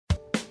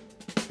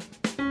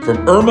From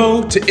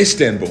Irmo to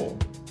Istanbul,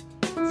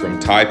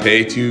 from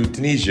Taipei to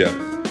Tunisia,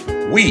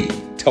 we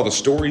tell the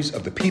stories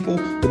of the people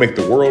who make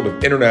the world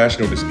of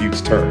international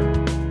disputes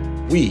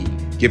turn. We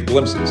give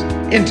glimpses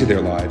into their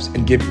lives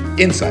and give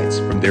insights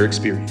from their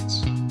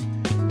experience.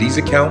 These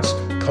accounts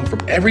come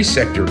from every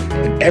sector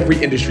and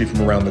every industry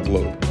from around the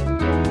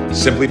globe.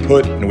 Simply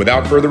put, and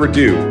without further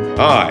ado,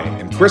 I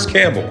am Chris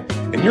Campbell,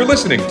 and you're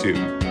listening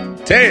to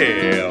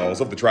Tales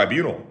of the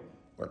Tribunal,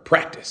 where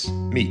practice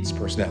meets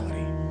personality.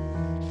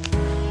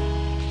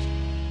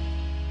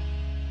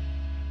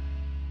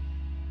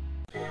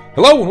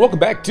 Hello and welcome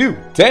back to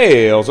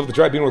Tales of the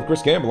Tribunal with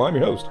Chris Campbell. I'm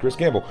your host, Chris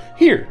Campbell,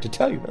 here to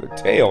tell you another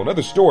tale,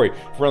 another story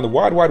from around the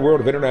wide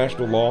world of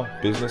international law,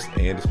 business,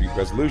 and dispute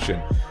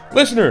resolution.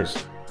 Listeners,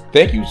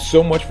 thank you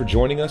so much for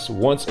joining us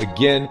once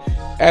again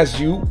as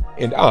you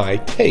and I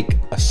take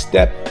a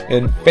step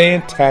and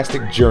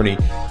fantastic journey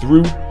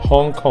through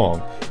Hong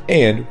Kong.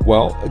 And,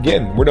 well,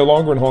 again, we're no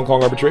longer in Hong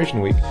Kong Arbitration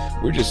Week.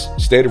 We're just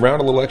stayed around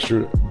a little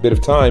extra bit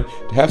of time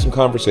to have some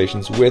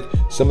conversations with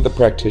some of the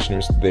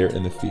practitioners there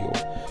in the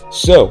field.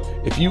 So,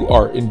 if you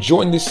are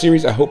enjoying this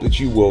series, I hope that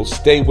you will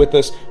stay with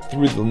us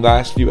through the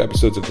last few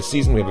episodes of the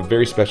season. We have a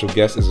very special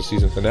guest as a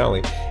season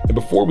finale. And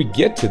before we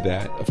get to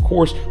that, of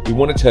course, we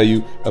want to tell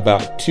you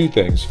about two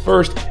things.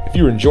 First, if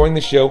you're enjoying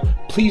the show,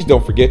 please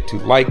don't forget to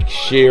like,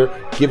 share,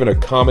 give it a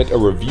comment, a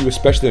review,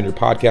 especially on your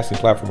podcasting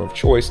platform of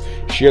choice.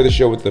 Share the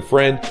show with a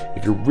friend.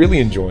 If you're really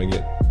enjoying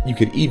it, you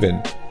could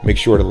even make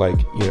sure to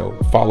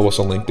follow us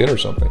on LinkedIn or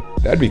something.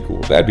 That'd be cool.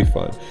 That'd be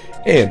fun.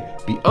 And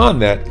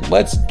beyond that,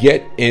 let's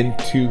get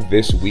into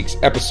this week's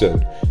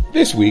episode.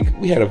 This week,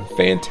 we had a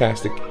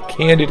fantastic,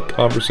 candid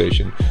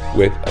conversation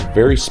with a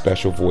very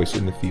special voice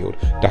in the field,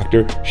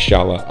 Dr.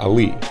 Shahla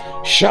Ali.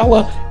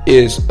 Shahla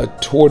is a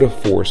tour de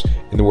force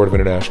in the world of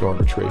international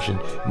arbitration.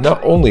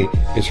 Not only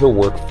is her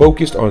work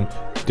focused on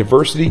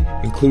diversity,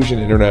 inclusion,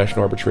 and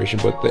international arbitration,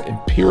 but the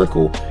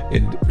empirical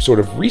and sort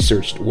of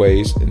researched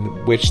ways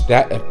in which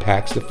that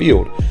impacts the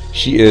field.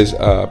 She is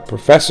a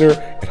professor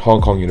at Hong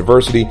Kong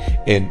University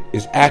and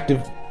is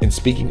active in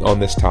speaking on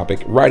this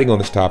topic, writing on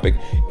this topic,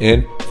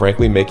 and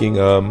frankly making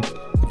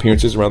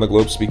appearances around the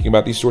globe speaking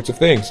about these sorts of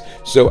things.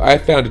 So I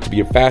found it to be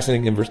a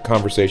fascinating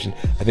conversation.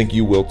 I think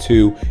you will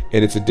too.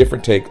 And it's a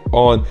different take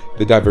on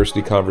the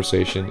diversity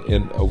conversation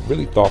in a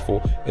really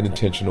thoughtful and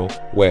intentional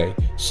way.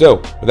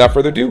 So without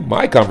further ado,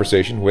 my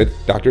conversation with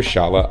Dr.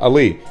 Shahla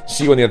Ali.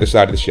 See you on the other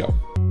side of the show.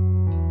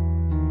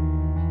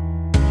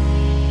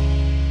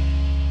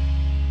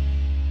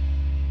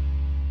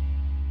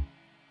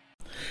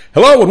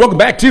 Hello and welcome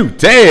back to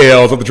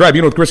Tales of the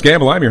Tribunal with Chris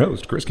Campbell. I'm your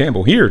host, Chris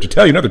Campbell, here to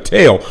tell you another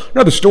tale,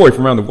 another story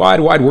from around the wide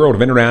world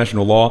of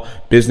international law,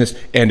 business,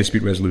 and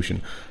dispute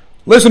resolution.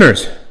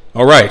 Listeners,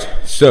 all right,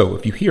 so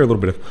if you hear a little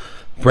bit of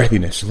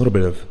breathiness, a little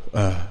bit of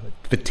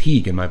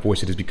fatigue in my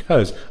voice, it is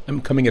because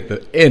I'm coming at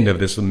the end of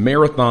this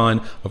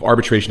marathon of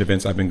arbitration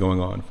events I've been going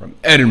on from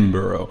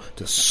Edinburgh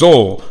to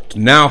Seoul to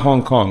now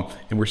Hong Kong.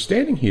 And we're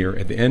standing here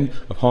at the end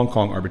of Hong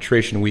Kong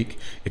Arbitration Week.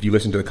 If you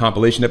listen to the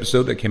compilation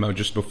episode that came out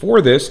just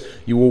before this,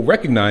 you will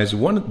recognize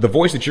the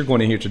voice that you're going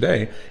to hear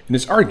today. And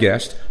it's our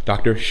guest,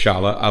 Dr.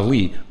 Shahla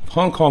Ali of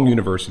Hong Kong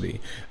University.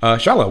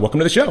 Shahla, welcome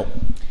to the show.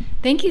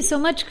 Thank you so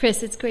much,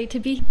 Chris. It's great to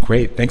be.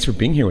 Great. Thanks for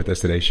being here with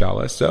us today,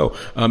 Shahla. So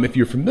if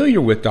you're familiar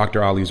with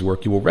Dr. Ali's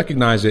work, you will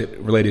recognize it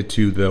related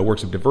to the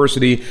works of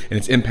diversity and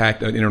its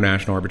impact on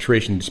international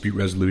arbitration, dispute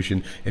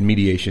resolution, and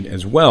mediation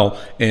as well.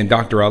 And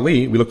Dr.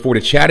 Ali, we look forward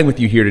to chatting with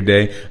you here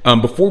today.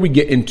 Before we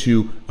get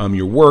into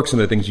your work, some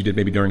of the things you did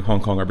maybe during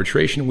Hong Kong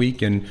Arbitration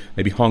Week and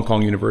maybe Hong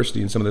Kong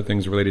University and some of the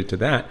things related to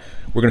that,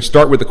 we're going to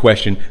start with the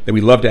question that we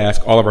love to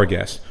ask all of our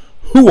guests.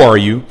 Who are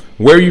you?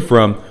 Where are you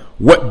from?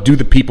 What do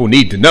the people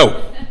need to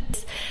know?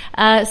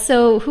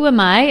 So who am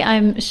I?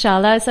 I'm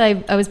Shahla.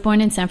 So I was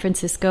born in San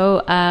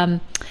Francisco.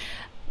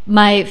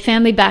 My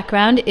family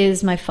background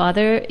is my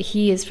father.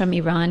 He is from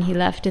Iran. He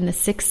left in the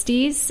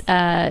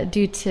 60s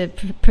due to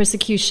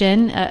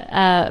persecution.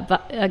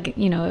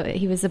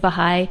 He was a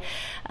Baha'i.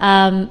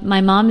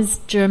 My mom is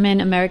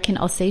German-American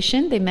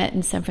Alsatian. They met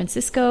in San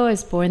Francisco. I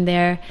was born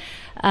there.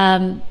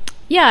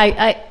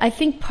 I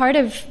think part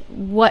of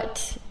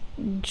what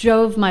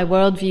drove my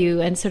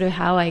worldview and sort of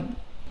how I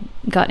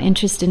got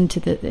interested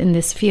in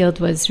this field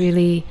was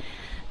really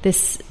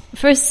this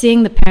first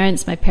seeing my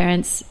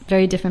parents,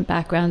 very different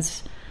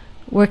backgrounds,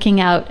 working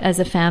out as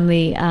a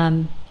family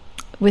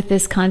with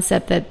this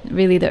concept that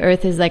really the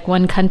earth is like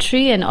one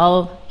country and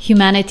all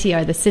humanity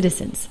are the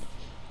citizens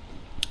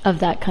of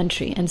that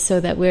country. And so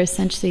that we're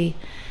essentially,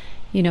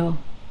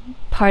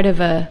 part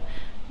of a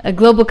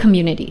global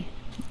community.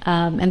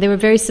 And they were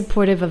very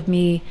supportive of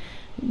me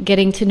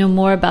getting to know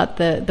more about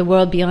the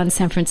world beyond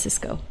San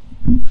Francisco.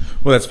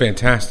 Well, that's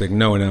fantastic.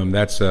 No, and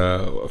that's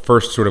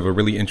first sort of a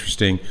really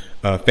interesting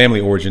family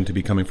origin to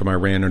be coming from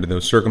Iran under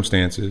those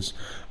circumstances,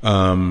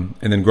 and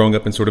then growing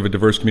up in sort of a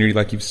diverse community,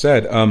 like you've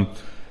said.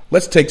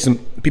 Let's take some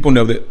people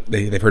know that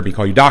they've heard me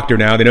call you doctor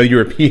now. They know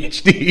you're a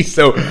PhD,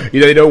 so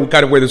they know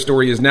kind of where the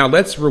story is now.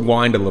 Let's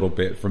rewind a little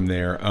bit from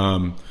there.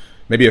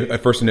 maybe a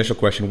first initial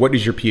question, what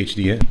is your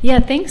PhD in? Yeah,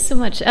 thanks so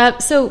much.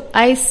 So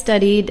I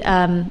studied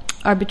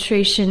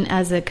arbitration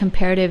as a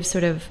comparative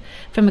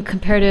from a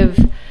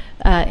comparative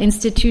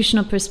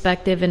institutional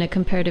perspective and a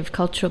comparative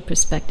cultural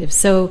perspective.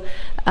 So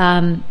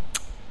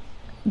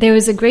there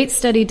was a great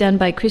study done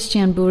by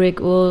Christian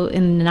Burig-Uhl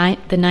in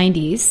the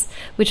 90s,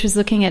 which was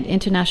looking at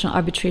international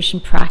arbitration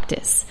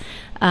practice.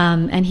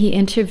 And he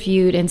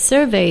interviewed and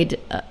surveyed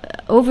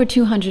over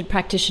 200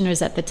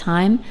 practitioners at the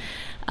time.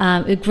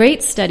 A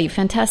great study,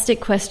 fantastic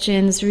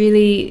questions,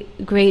 really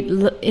great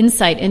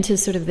insight into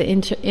sort of the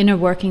inner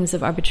workings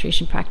of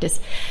arbitration practice.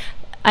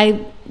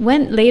 I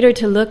went later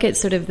to look at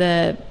sort of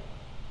the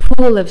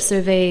pool of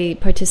survey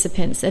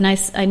participants, and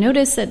I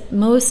noticed that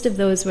most of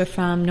those were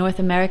from North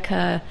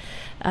America,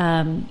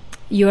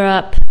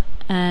 Europe,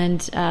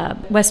 and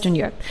Western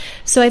Europe.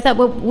 So I thought,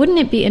 well, wouldn't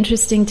it be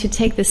interesting to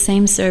take the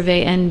same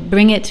survey and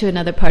bring it to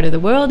another part of the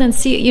world and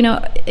see,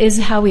 is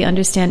how we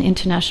understand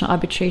international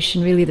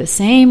arbitration really the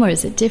same, or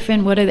is it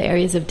different? What are the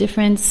areas of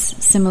difference,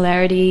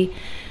 similarity?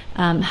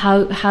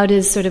 How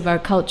does sort of our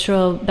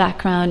cultural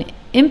background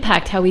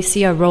impact how we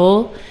see our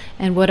role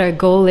and what our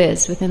goal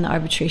is within the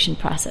arbitration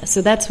process?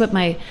 So that's what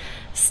my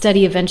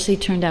study eventually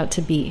turned out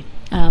to be,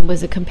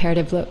 was a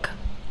comparative look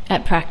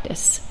at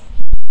practice.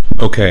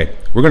 Okay,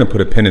 we're going to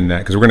put a pin in that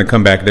because we're going to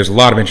come back. There's a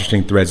lot of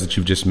interesting threads that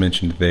you've just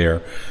mentioned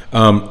there.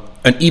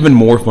 An even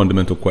more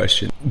fundamental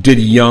question. Did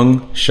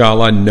young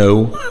Shahla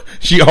know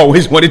she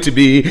always wanted to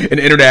be an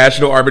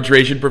international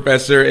arbitration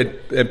professor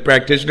and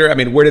practitioner? I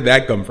mean, where did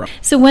that come from?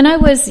 So when I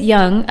was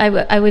young,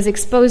 I was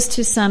exposed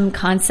to some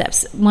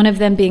concepts, one of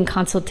them being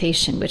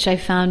consultation, which I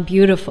found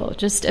beautiful,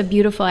 just a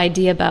beautiful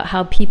idea about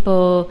how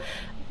people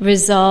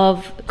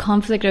resolve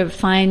conflict or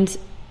find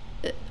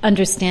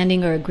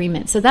understanding or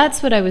agreement. So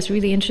that's what I was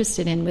really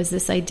interested in, was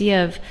this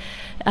idea of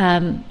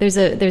there's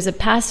a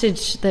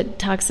passage that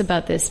talks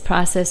about this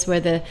process where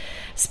the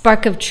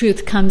spark of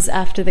truth comes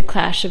after the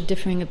clash of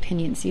differing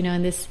opinions,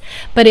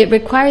 but it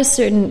requires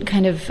certain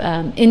kind of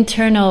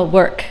internal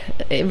work.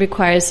 It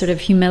requires sort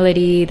of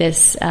humility,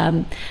 this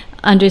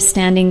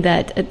understanding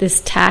that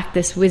this tact,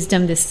 this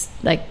wisdom, this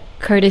like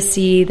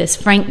courtesy, this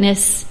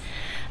frankness,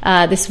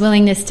 this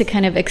willingness to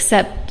kind of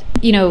accept,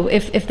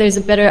 if there's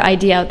a better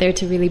idea out there,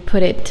 to really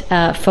put it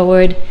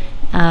forward,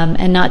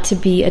 and not to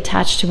be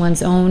attached to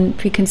one's own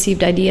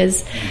preconceived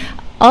ideas.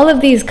 All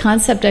of these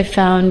concepts I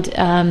found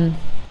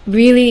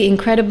really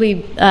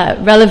incredibly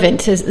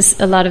relevant to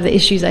a lot of the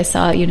issues I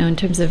saw, in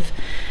terms of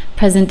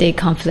present-day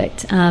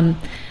conflict.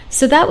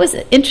 So that was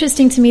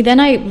interesting to me.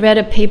 Then I read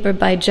a paper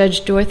by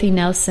Judge Dorothy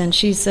Nelson.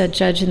 She's a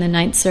judge in the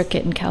Ninth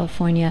Circuit in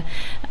California.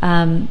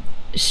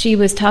 She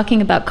was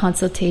talking about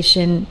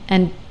consultation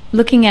and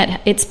looking at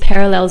its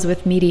parallels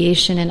with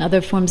mediation and other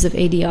forms of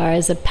ADR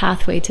as a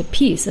pathway to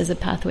peace, as a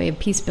pathway of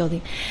peace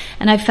building.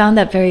 And I found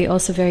that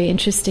also very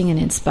interesting and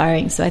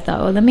inspiring. So I thought,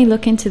 well, let me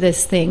look into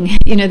this thing,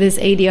 this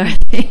ADR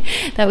thing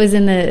that was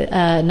in the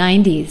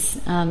 90s.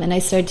 And I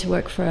started to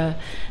work for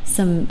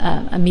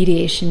a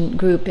mediation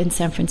group in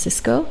San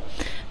Francisco.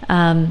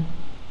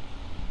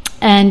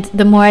 And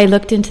the more I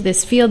looked into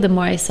this field, the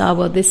more I saw,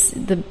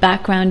 the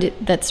background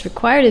that's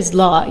required is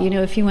law.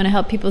 If you want to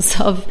help people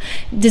solve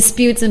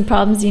disputes and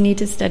problems, you need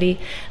to study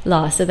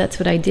law. So that's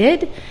what I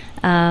did.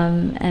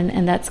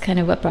 And that's kind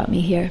of what brought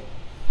me here.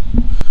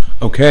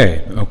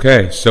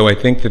 Okay. So I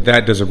think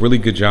that does a really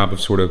good job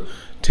of sort of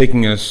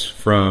taking us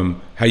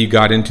from how you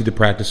got into the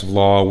practice of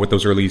law, what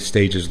those early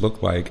stages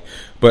look like.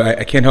 But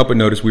I can't help but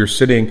notice we were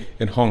sitting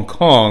in Hong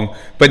Kong,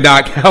 but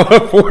not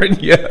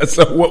California.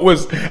 So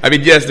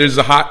yes, there's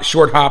a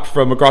short hop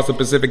from across the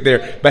Pacific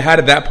there. But how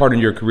did that part in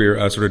your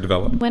career sort of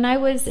develop? When I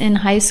was in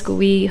high school,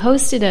 we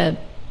hosted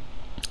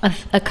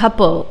a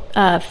couple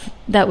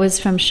that was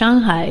from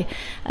Shanghai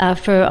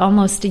for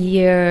almost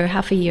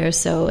half a year or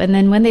so. And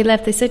then when they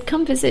left, they said,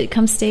 come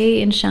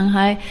stay in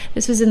Shanghai.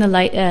 This was in the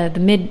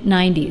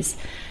mid-90s.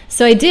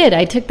 So I did.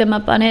 I took them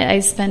up on it. I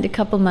spent a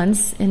couple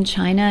months in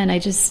China, and I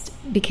just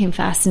became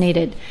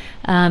fascinated.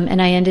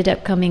 And I ended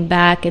up coming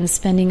back and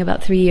spending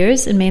about 3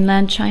 years in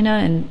mainland China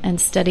and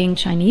studying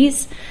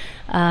Chinese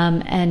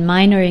and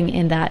minoring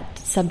in that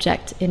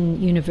subject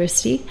in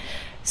university.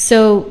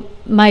 So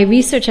my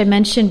research I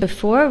mentioned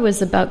before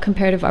was about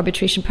comparative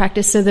arbitration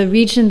practice. So the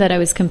region that I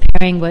was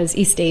comparing was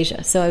East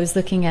Asia. So I was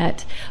looking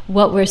at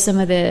what were some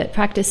of the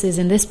practices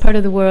in this part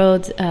of the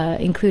world,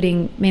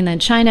 including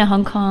mainland China,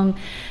 Hong Kong,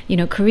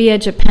 Korea,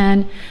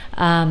 Japan.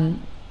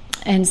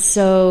 And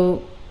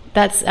so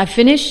I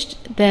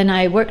finished. Then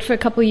I worked for a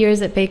couple of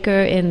years at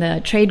Baker in the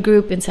trade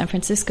group in San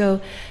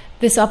Francisco.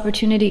 This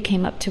opportunity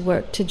came up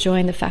to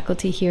join the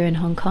faculty here in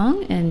Hong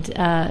Kong, and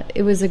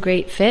it was a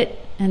great fit.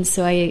 And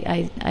so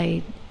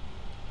I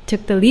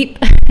took the leap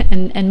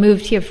and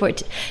moved here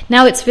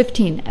now it's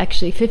 15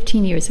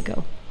 years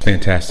ago.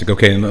 Fantastic.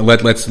 Okay, and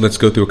let's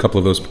go through a couple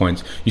of those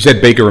points. You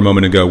said Baker a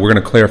moment ago. We're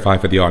going to clarify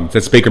for the audience.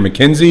 That's Baker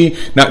McKenzie,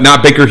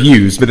 not Baker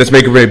Hughes, but that's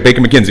Baker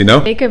McKenzie,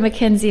 no? Baker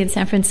McKenzie in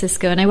San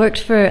Francisco, and I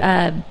worked for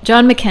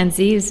John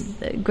McKenzie,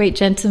 who's a great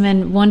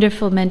gentleman,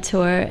 wonderful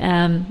mentor.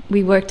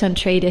 We worked on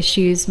trade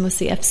issues,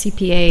 mostly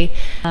FCPA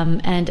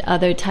and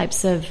other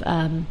types of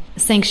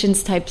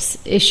sanctions types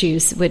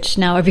issues, which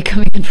now are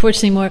becoming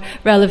unfortunately more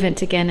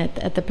relevant again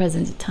at the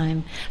present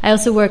time. I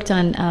also worked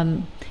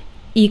on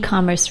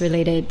e-commerce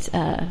related,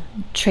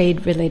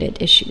 trade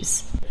related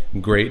issues.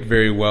 Great,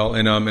 very well,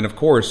 and of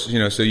course,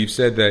 so you've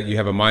said that you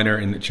have a minor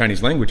in the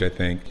Chinese language. I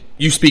think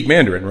you speak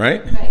Mandarin,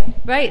 right?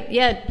 Right.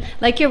 Yeah,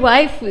 like your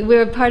wife, we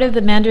were part of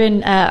the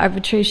Mandarin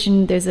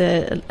arbitration. There's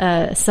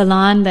a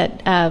salon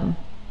that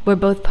we're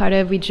both part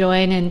of. We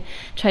join and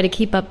try to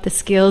keep up the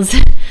skills.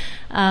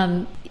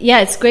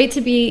 It's great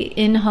to be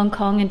in Hong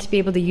Kong and to be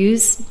able to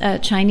use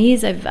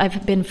Chinese.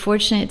 I've been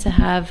fortunate to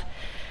have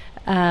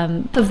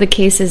of the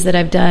cases that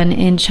I've done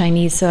in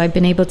Chinese, so I've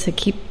been able to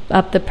keep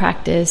up the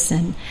practice,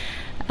 and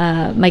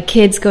my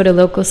kids go to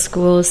local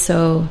schools,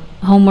 so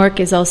homework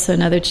is also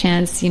another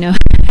chance,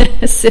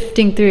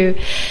 sifting through.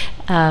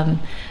 But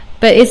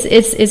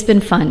it's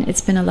been fun.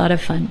 It's been a lot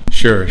of fun.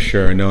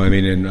 Sure. No, I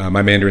mean, and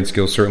my Mandarin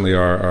skills certainly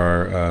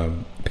are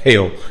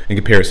pale in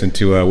comparison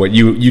to what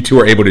you two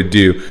are able to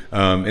do.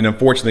 And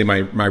unfortunately,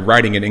 my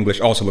writing in English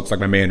also looks like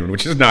my Mandarin,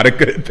 which is not a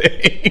good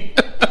thing.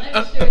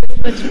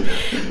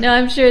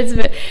 I'm sure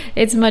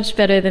it's much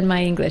better than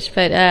my English,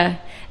 but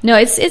no,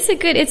 it's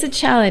a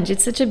challenge.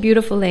 It's such a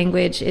beautiful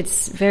language.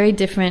 It's very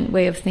different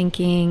way of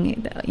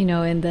thinking,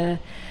 and the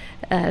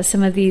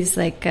some of these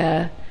like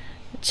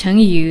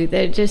Chengyu,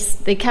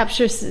 they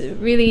capture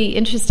really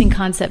interesting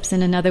concepts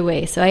in another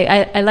way. So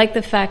I like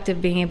the fact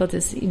of being able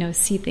to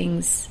see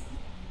things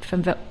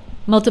from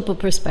multiple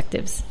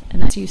perspectives,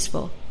 and that's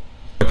useful.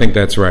 I think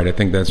that's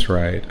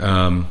right.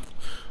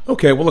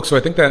 Okay, well, look, so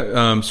I think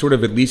that sort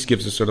of at least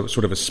gives us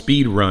sort of a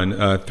speed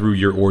run through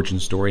your origin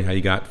story, how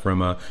you got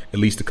from at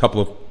least a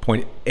couple of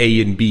point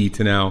A and B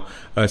to now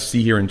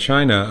C here in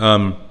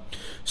China.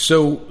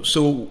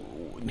 So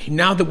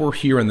now that we're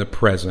here in the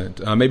present,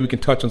 maybe we can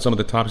touch on some of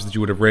the topics that you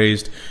would have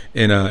raised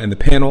in the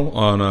panel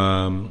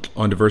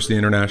on diversity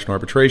and international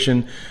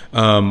arbitration,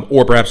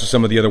 or perhaps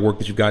some of the other work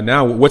that you've got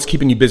now. What's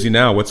keeping you busy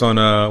now? What's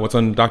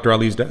on Dr.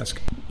 Ali's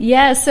desk?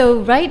 Yeah,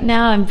 so right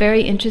now I'm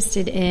very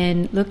interested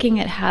in looking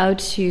at how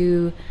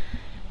to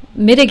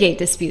mitigate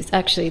disputes.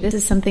 Actually, this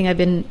is something I've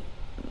been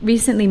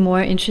recently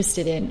more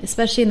interested in,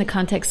 especially in the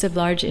context of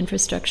large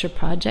infrastructure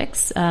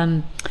projects.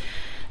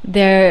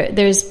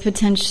 There's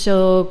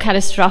potential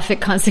catastrophic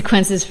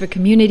consequences for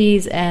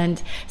communities, and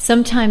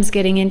sometimes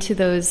getting into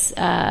those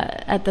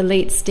at the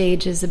late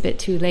stage is a bit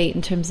too late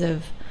in terms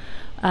of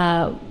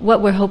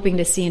what we're hoping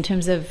to see in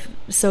terms of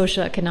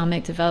social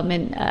economic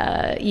development,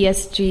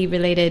 ESG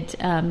related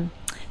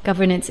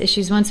governance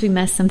issues. Once we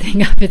mess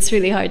something up, it's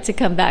really hard to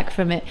come back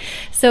from it.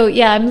 So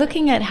yeah, I'm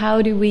looking at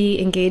how do we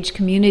engage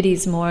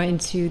communities more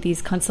into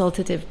these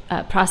consultative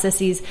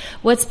processes.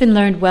 What's been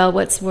learned well,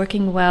 what's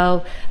working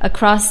well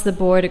across the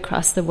board,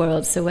 across the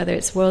world. So whether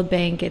it's World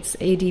Bank, it's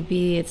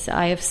ADB, it's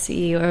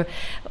IFC,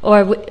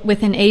 or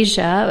within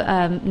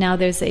Asia, now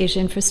there's the Asia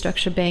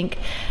Infrastructure Bank.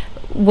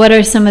 What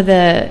are some of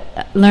the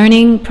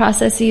learning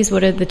processes?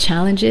 What are the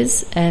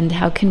challenges? And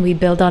how can we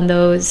build on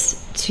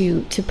those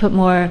to put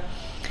more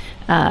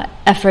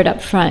effort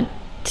up front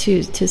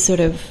to sort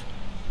of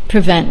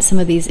prevent some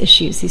of these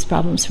issues, these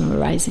problems from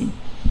arising?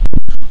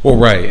 Well,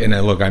 right. And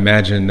look, I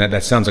imagine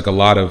that sounds like a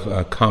lot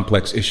of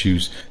complex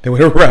issues that would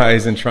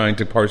arise in trying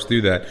to parse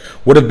through that.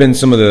 What have been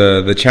some of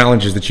the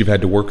challenges that you've had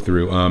to work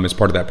through as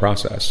part of that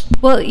process?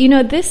 Well,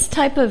 this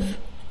type of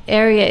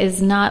area is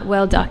not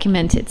well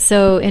documented.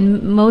 So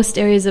in most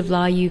areas of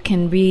law, you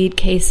can read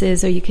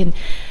cases or you can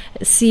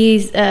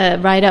see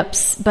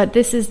write-ups, but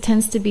this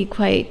tends to be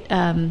quite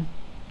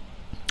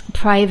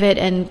private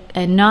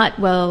and not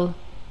well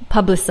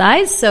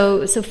publicized.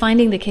 So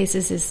finding the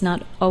cases is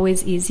not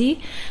always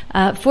easy.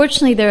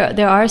 Fortunately,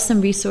 there are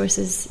some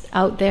resources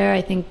out there.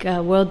 I think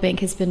World Bank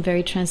has been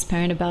very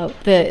transparent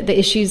about the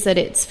issues that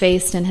it's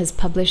faced and has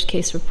published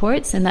case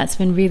reports, and that's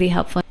been really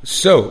helpful.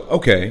 So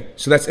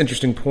that's an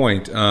interesting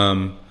point.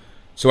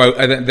 So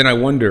I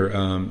wonder,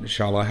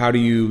 Shahla, how do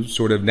you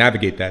sort of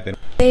navigate that then?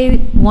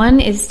 One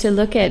is to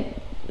look at,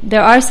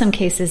 there are some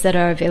cases that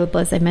are available,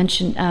 as I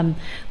mentioned.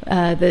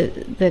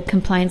 The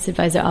Compliance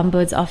Advisor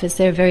Ombuds Office,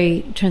 they're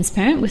very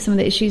transparent with some of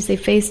the issues they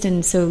faced,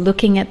 and so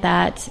looking at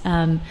that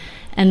and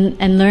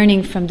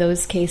learning from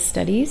those case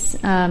studies.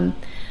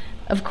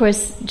 Of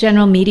course,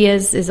 general media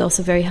is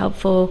also very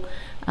helpful.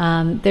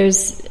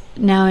 There's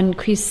now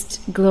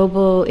increased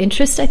global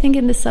interest, I think,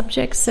 in the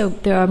subject, so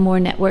there are more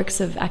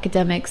networks of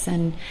academics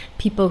and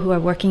people who are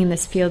working in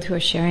this field who are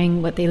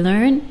sharing what they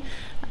learn.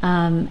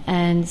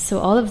 And so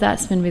all of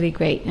that's been really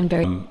great and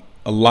very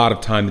a lot of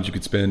time that you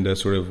could spend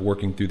sort of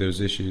working through those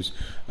issues.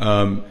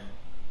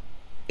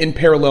 In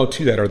parallel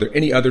to that, are there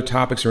any other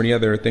topics or any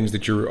other things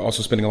that you're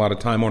also spending a lot of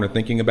time on or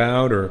thinking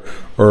about, or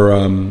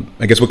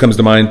I guess what comes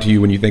to mind to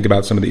you when you think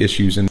about some of the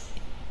issues?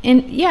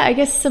 I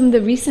guess some of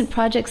the recent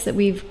projects that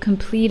we've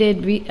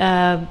completed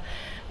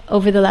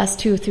over the last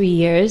 2 or 3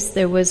 years,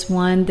 there was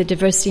one, the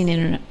Diversity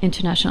in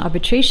International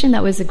Arbitration.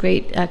 That was a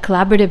great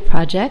collaborative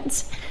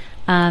project.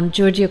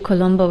 Giorgio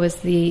Colombo was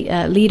the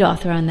lead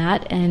author on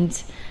that,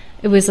 and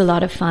it was a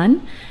lot of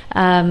fun.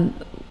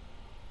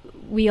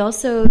 We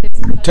also...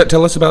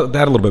 Tell us about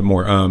that a little bit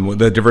more,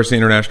 the Diversity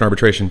in International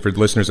Arbitration, for the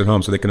listeners at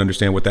home, so they can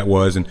understand what that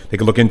was and they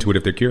can look into it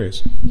if they're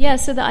curious. Yeah,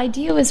 so the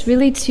idea was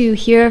really to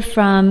hear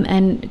from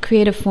and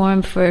create a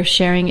forum for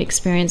sharing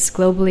experience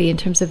globally in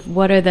terms of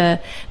what are the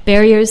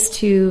barriers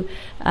to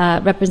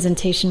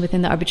representation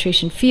within the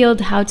arbitration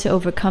field, how to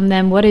overcome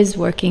them, what is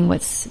working,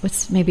 what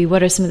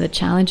are some of the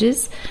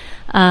challenges.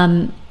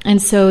 And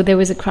so there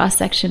was a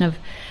cross-section of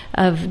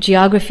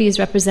geographies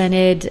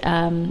represented,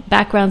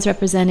 backgrounds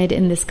represented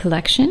in this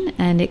collection,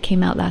 and it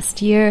came out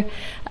last year.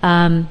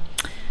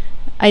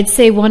 I'd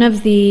say one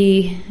of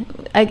the,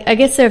 I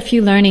guess there are a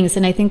few learnings,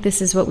 and I think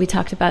this is what we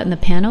talked about in the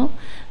panel.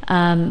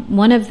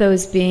 One of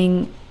those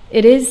being,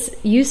 it is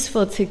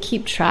useful to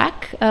keep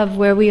track of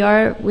where we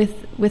are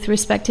with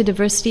respect to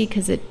diversity,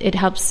 because it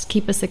helps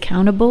keep us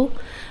accountable,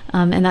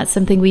 and that's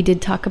something we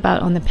did talk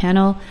about on the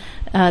panel.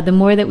 The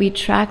more that we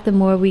track, the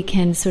more we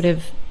can sort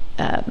of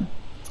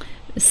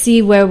see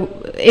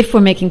if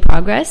we're making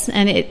progress.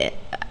 And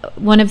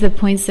one of the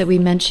points that we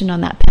mentioned on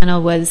that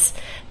panel was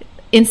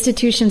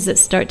institutions that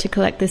start to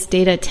collect this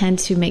data tend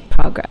to make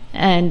progress.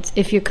 And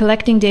if you're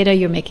collecting data,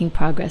 you're making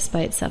progress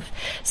by itself.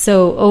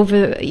 So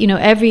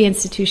every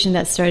institution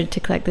that started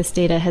to collect this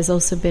data has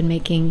also been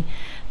making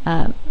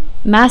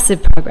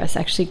massive progress,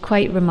 actually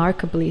quite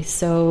remarkably.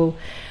 So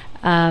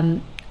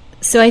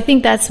I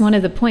think that's one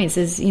of the points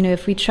is,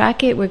 if we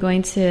track it, we're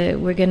going to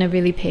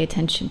really pay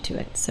attention to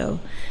it. So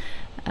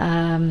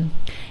and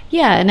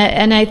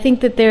I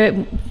think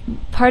that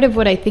part of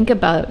what I think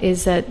about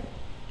is that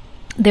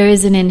there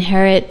is an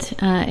inherent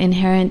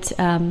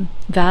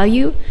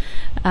value,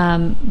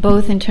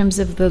 both in terms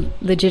of the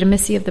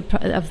legitimacy of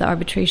the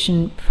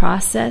arbitration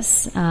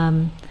process,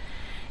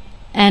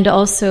 and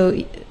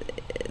also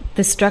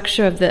the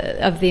structure of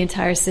the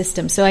entire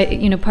system.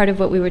 So part of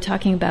what we were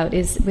talking about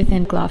is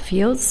within law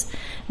fields,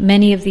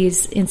 many of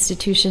these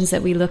institutions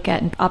that we look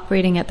at and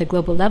operating at the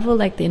global level,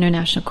 like the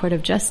International Court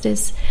of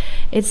Justice,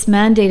 it's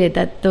mandated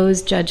that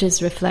those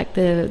judges reflect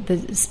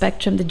the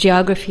spectrum, the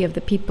geography of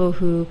the people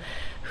who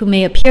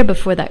may appear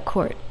before that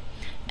court.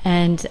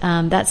 And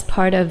that's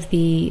part of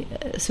the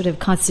sort of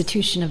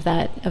constitution of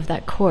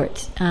that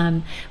court.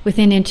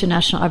 Within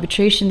international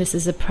arbitration, this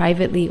is a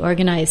privately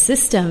organized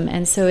system,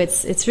 and so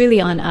it's really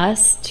on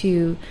us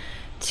to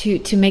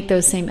make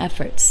those same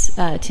efforts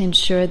to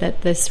ensure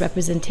that this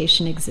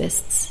representation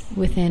exists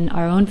within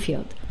our own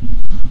field.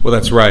 Well,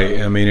 that's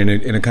right. I mean, and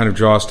it kind of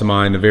draws to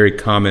mind a very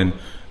common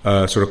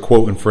sort of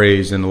quote and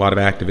phrase in a lot of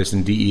activists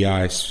and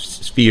DEI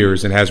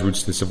spheres, and has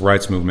roots to the civil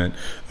rights movement,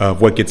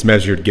 of what gets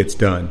measured gets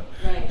done.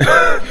 Right.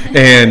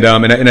 and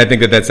I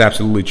think that that's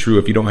absolutely true.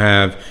 If you don't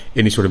have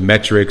any sort of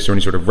metrics or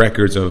any sort of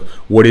records of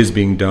what is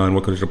being done,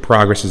 what kind of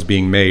progress is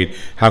being made,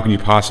 how can you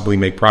possibly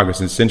make progress?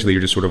 And essentially,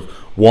 you're just sort of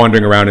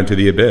wandering around into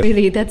the abyss.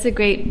 Really, that's a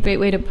great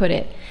way to put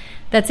it.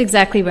 That's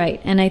exactly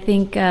right. And I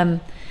think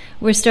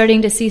we're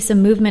starting to see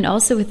some movement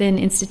also within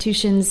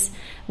institutions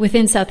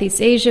within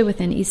Southeast Asia,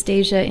 within East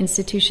Asia,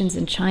 institutions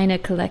in China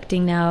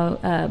collecting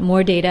now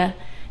more data,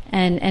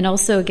 and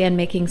also, again,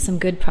 making some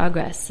good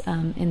progress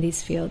in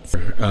these fields.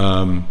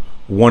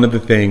 One of the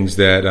things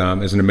that,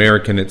 as an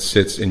American that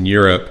sits in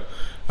Europe,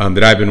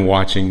 that I've been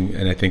watching,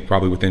 and I think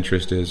probably with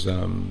interest, is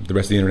the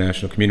rest of the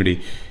international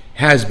community,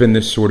 has been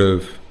this sort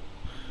of,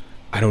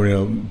 I don't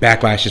know,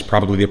 backlash is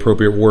probably the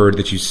appropriate word,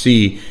 that you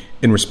see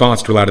in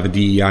response to a lot of the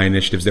DEI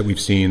initiatives that we've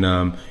seen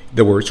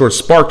that were sort of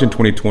sparked in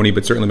 2020,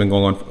 but certainly been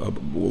going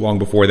on long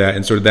before that,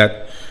 and sort of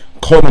that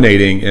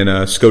culminating in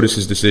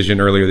SCOTUS's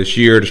decision earlier this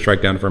year to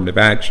strike down affirmative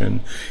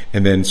action,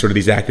 and then sort of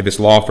these activist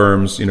law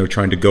firms,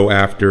 trying to go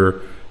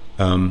after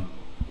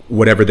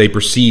whatever they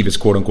perceive as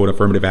quote unquote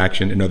affirmative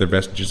action and other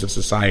vestiges of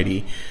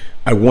society.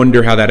 I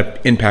wonder how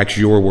that impacts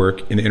your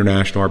work in the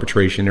international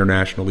arbitration,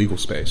 international legal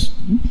space.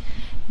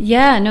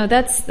 Yeah, no,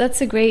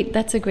 that's a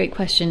great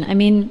question. I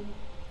mean,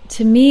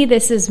 to me,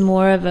 this is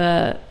more of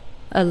a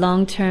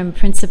long-term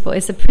principle.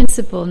 It's a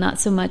principle, not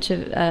so much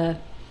of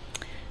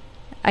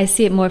I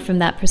see it more from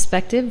that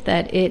perspective,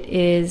 that it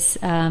is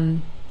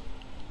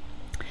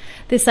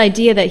this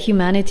idea that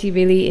humanity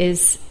really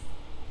is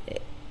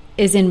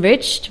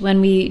enriched when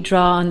we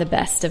draw on the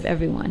best of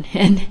everyone,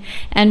 and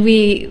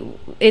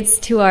it's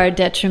to our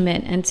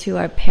detriment and to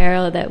our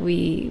peril that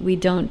we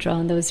don't draw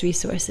on those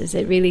resources.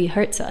 It really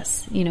hurts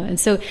us, and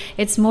so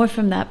it's more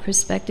from that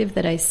perspective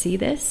that I see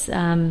this.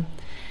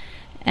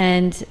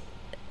 And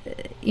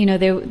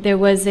there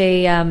was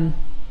a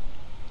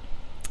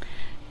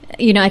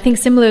I think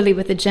similarly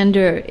with the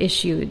gender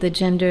issue, the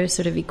gender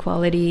sort of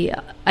equality,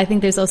 I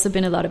think there's also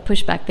been a lot of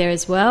pushback there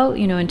as well,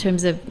 in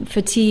terms of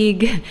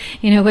fatigue.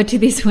 What do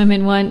these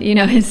women want?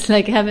 It's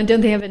like,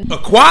 don't they have an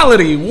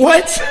equality?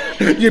 What?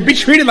 You'd be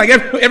treated like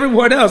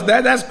everyone else.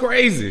 That's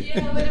crazy.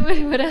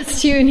 Yeah, what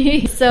else do you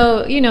need?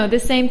 So, the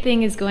same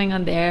thing is going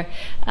on there.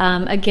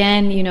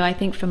 Again, I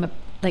think from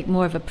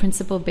more of a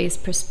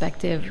principle-based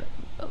perspective,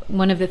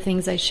 one of the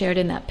things I shared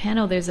in that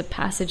panel, there's a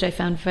passage I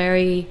found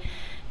very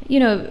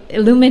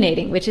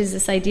illuminating, which is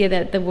this idea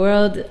that the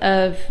world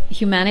of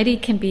humanity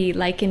can be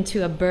likened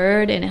to a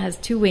bird, and it has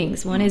two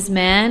wings. One is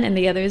man and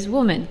the other is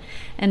woman.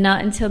 And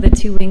not until the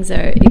two wings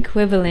are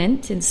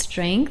equivalent in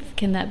strength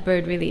can that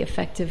bird really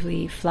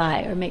effectively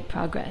fly or make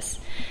progress.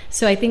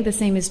 So I think the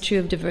same is true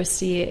of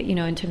diversity,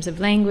 in terms of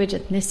language,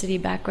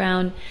 ethnicity,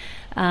 background.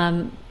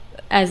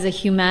 As a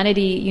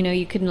humanity,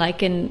 you can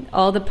liken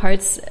all the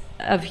parts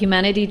of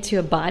humanity to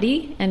a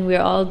body, and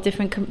we're all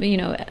different,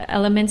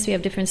 elements. We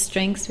have different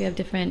strengths, we have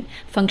different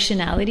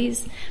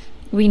functionalities.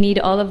 We need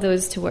all of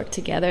those to work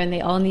together, and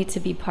they all need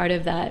to be part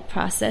of that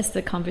process,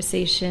 the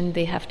conversation.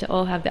 They have to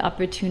all have the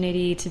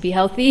opportunity to be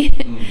healthy.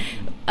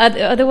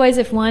 Otherwise,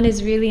 if one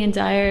is really in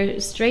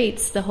dire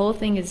straits, the whole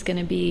thing is going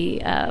to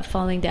be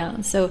falling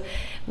down. So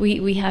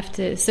we have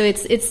to. So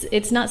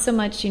it's not so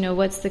much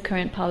what's the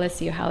current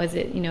policy or how is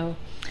it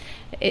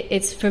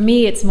It's for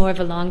me, it's more of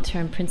a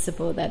long-term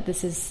principle that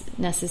this is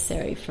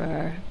necessary for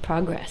our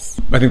progress.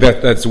 I think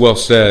that's well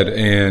said,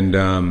 and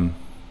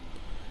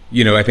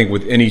I think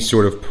with any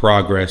sort of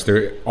progress,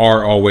 there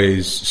are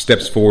always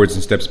steps forwards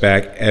and steps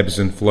back, ebbs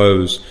and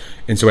flows,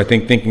 and so I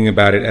think thinking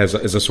about it as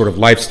a sort of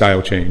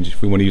lifestyle change,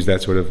 if we want to use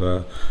that sort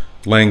of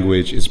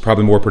language, is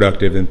probably more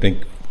productive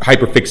than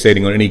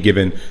hyper-fixating on any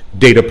given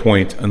data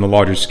point on the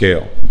larger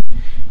scale.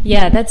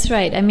 Yeah, that's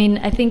right. I mean,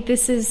 I think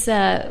this is,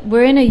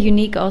 we're in a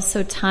unique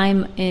also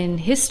time in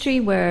history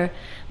where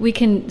we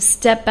can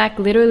step back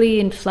literally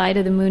and fly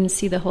to the moon and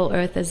see the whole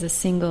Earth as a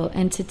single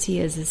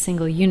entity, as a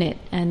single unit.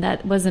 And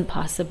that wasn't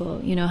possible,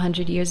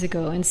 100 years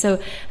ago. And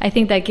so I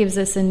think that gives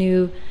us a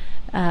new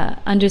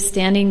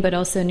understanding, but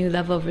also a new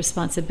level of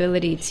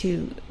responsibility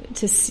to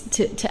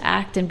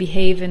act and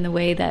behave in the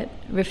way that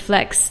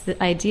reflects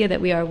the idea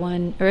that we are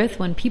one Earth,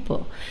 one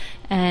people.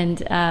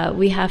 And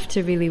we have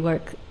to really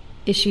work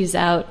issues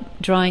out,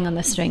 drawing on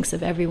the strengths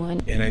of everyone.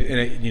 And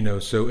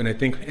I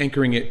think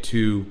anchoring it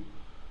to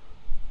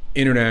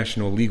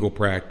international legal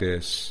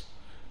practice,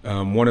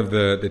 one of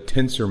the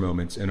tenser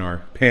moments in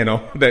our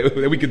panel that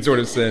we can sort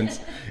of sense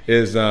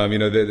is, so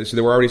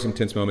there were already some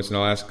tense moments, and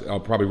I'll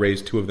probably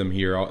raise two of them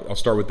here. I'll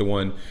start with the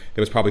one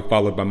that was probably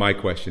followed by my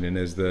question, and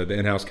as the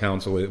in-house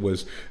counsel, it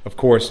was, of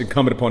course,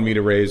 incumbent upon me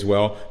to raise,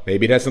 well,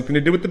 maybe it has something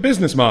to do with the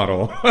business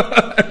model.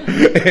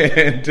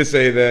 And to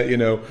say that,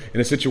 in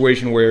a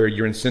situation where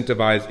you're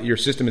incentivized, your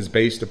system is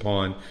based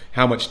upon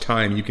how much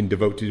time you can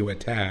devote to a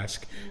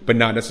task, but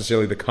not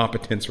necessarily the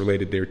competence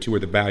related thereto or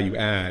the value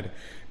add,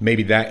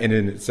 maybe that in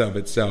and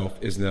itself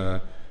is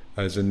a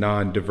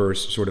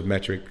non-diverse sort of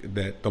metric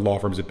that the law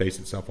firms have based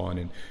itself on.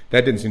 And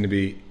that didn't seem to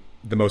be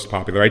the most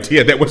popular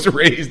idea that was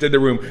raised in a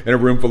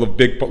room full of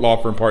big law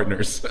firm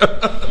partners.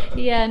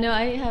 Yeah, no,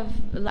 I have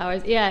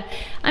hours. Yeah,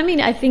 I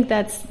mean, I think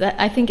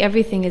I think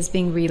everything is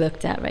being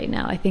relooked at right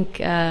now. I think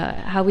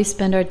how we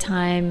spend our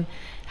time,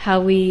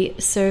 how we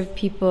serve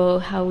people,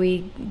 how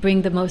we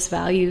bring the most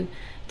value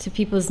to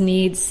people's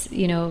needs.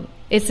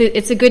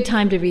 It's a good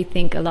time to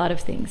rethink a lot of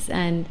things.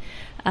 And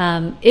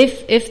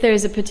if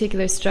there's a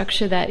particular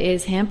structure that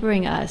is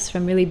hampering us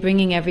from really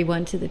bringing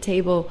everyone to the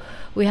table,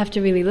 we have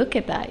to really look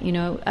at that.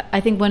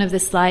 I think one of the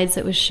slides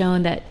that was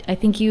shown that I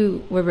think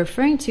you were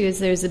referring to is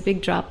there's a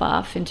big drop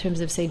off in terms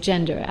of, say,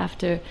 gender.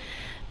 After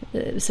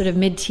sort of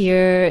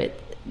mid-tier,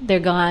 they're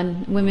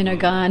gone, women are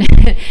gone.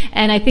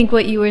 And I think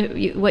what you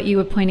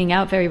were pointing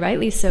out very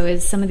rightly so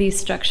is some of these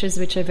structures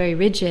which are very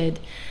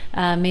rigid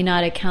may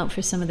not account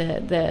for some of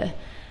the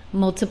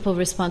multiple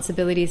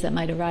responsibilities that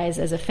might arise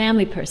as a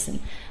family person.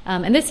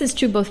 And this is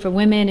true both for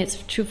women,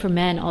 it's true for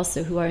men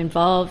also who are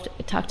involved.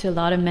 I talk to a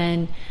lot of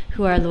men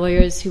who are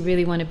lawyers who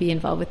really want to be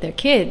involved with their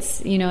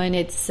kids, and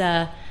it's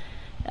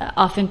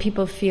often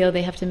people feel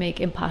they have to make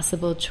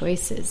impossible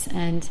choices,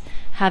 and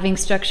having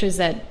structures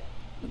that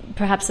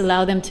perhaps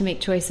allow them to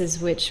make choices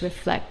which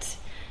reflect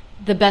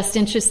the best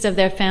interest of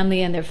their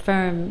family and their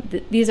firm.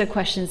 These are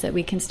questions that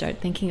we can start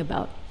thinking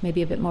about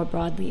maybe a bit more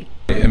broadly.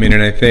 I mean,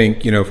 and I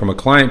think, from a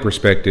client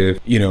perspective,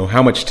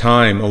 how much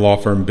time a law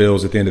firm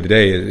bills at the end of the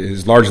day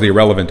is largely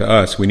irrelevant to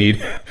us. We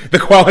need the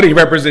quality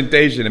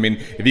representation. I mean,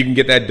 if you can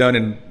get that done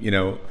in,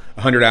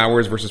 100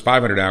 hours versus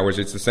 500 hours,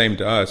 it's the same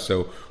to us.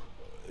 So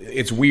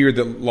it's weird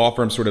that law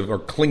firms sort of are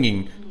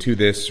clinging to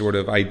this sort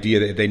of idea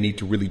that they need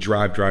to really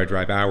drive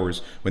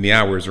hours when the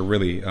hours are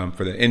really,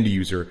 for the end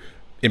user,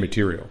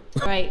 immaterial.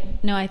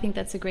 Right. No, I think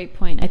that's a great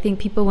point. I think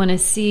people want to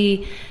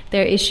see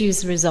their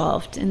issues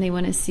resolved, and they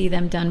want to see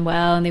them done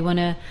well, and they want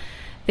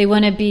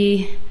to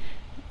be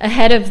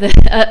ahead of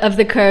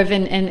the curve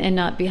and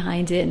not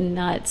behind it, and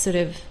not sort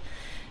of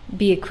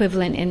be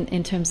equivalent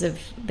in terms of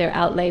their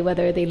outlay,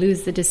 whether they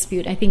lose the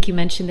dispute. I think you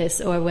mentioned this,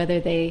 or whether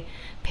they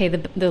pay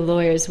the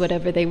lawyers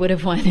whatever they would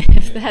have won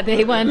had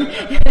they won,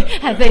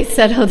 had they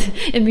settled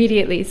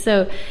immediately.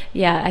 So,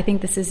 yeah, I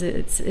think this is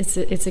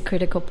it's a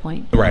critical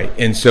point. Right,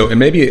 and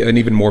maybe an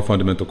even more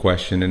fundamental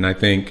question, and I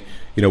think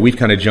we've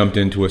kind of jumped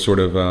into a sort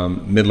of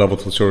mid-level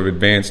to sort of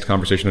advanced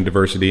conversation on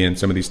diversity and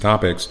some of these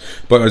topics.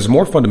 But as a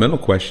more fundamental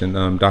question,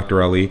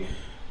 Dr. Ali,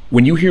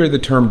 when you hear the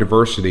term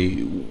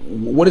diversity,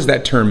 what does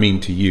that term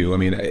mean to you? I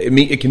mean,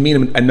 it can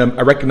mean,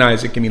 I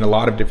recognize it can mean a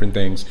lot of different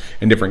things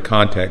in different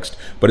contexts,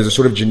 but as a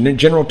sort of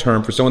general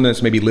term for someone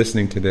that's maybe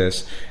listening to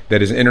this,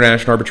 that is an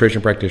international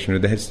arbitration practitioner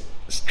that is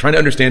trying to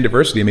understand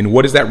diversity, I mean,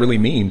 what does that really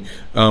mean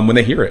when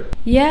they hear it?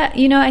 Yeah,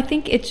 I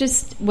think it's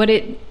just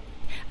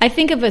I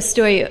think of a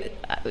story,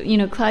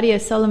 Claudia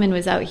Solomon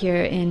was out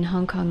here in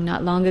Hong Kong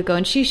not long ago,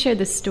 and she shared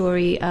the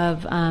story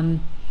of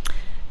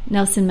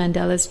Nelson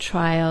Mandela's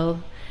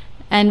trial.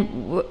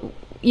 And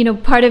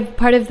part of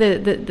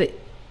the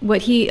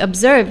what he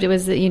observed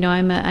was that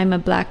I'm a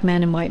black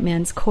man in white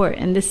man's court,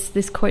 and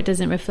this court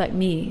doesn't reflect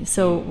me.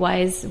 So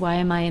why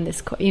am I in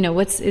this court?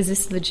 Is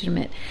this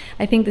legitimate?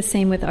 I think the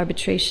same with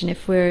arbitration.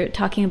 If we're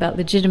talking about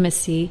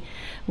legitimacy,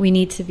 we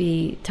need to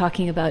be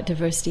talking about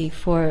diversity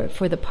for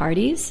the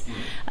parties.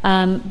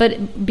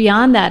 But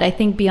beyond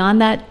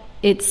that,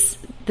 it's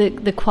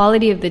the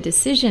quality of the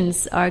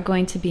decisions are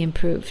going to be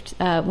improved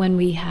when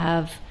we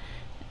have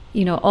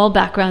all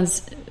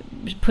backgrounds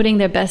putting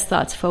their best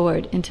thoughts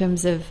forward in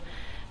terms of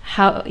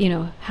how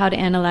to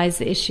analyze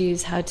the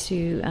issues, how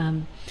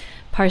to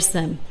parse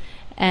them.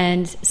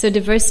 And so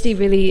diversity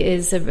really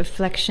is a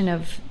reflection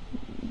of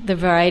the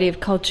variety of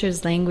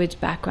cultures, language,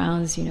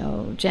 backgrounds,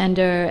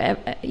 gender.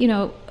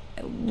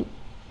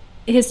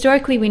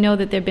 Historically, we know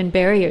that there have been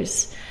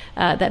barriers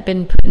that have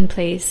been put in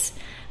place,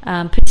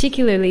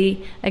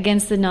 particularly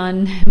against the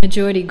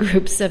non-majority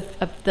groups of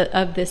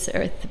this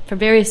earth for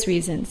various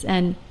reasons.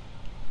 And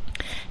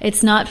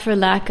it's not for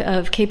lack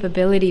of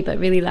capability, but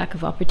really lack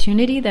of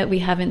opportunity that we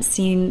haven't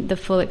seen the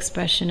full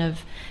expression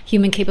of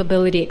human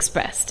capability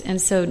expressed.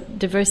 And so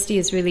diversity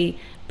is really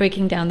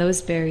breaking down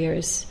those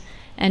barriers.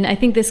 And I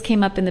think this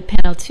came up in the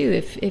panel too.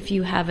 If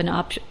you have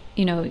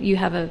you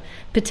have a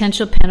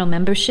potential panel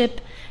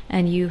membership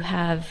and you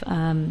have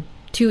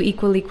two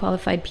equally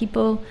qualified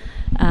people,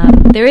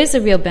 there is a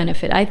real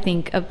benefit, I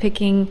think, of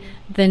picking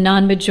the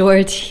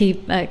non-majority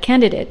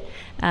candidate.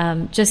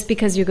 Just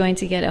because you're going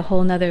to get a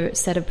whole nother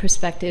set of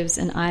perspectives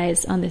and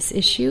eyes on this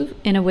issue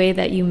in a way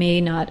that you may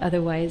not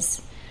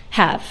otherwise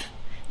have.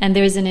 And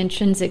there's an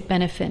intrinsic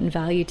benefit and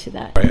value to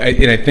that. Right.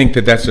 And I think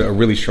that that's a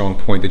really strong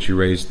point that you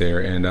raised there.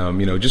 And,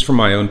 just from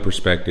my own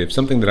perspective,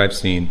 something that I've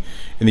seen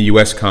in the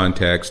U.S.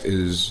 context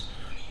is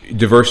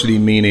diversity,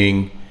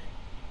 meaning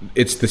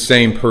it's the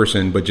same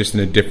person, but just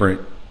in a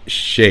different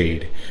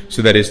shade.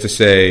 So that is to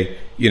say,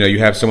 you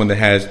have someone that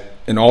has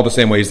in all the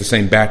same ways, the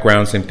same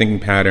background, same thinking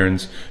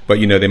patterns, but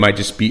they might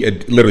just be a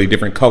literally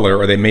different color,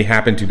 or they may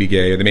happen to be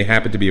gay, or they may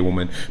happen to be a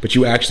woman, but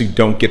you actually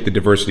don't get the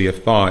diversity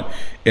of thought.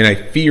 And I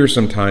fear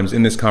sometimes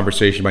in this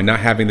conversation, by not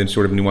having the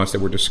sort of nuance that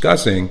we're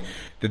discussing,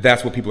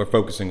 that's what people are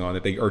focusing on,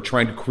 that they are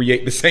trying to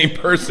create the same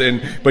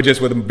person, but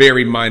just with a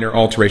very minor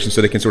alteration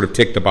so they can sort of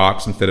tick the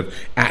box instead of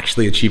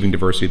actually achieving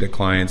diversity that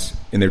clients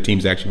and their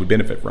teams actually would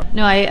benefit from.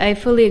 No, I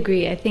fully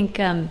agree. I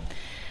think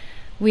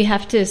we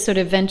have to sort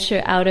of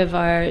venture out of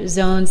our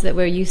zones that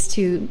we're used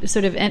to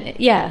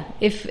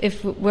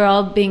if we're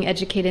all being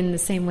educated in the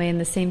same way, in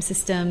the same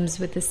systems,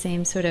 with the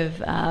same sort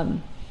of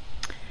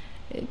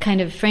kind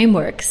of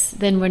frameworks,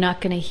 then we're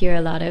not going to hear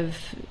a lot of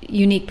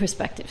unique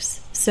perspectives.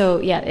 So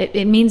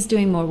it means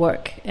doing more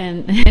work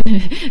and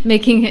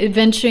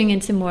venturing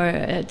into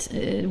more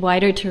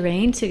wider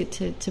terrain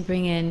to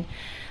bring in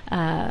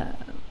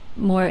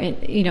more,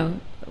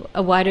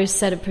 a wider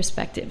set of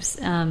perspectives.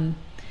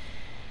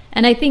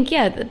 And I think,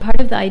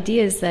 part of the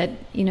idea is that,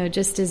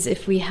 just as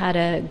if we had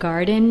a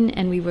garden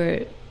and we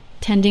were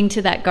tending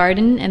to that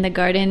garden, and the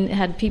garden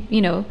had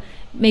people,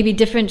 maybe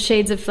different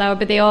shades of flower,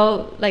 but they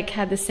all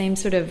had the same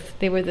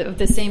they were of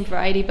the same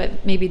variety,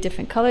 but maybe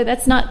different color.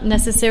 That's not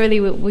necessarily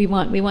what we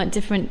want. We want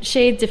different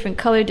shades, different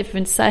color,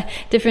 different size,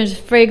 different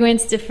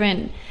fragrance,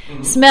 different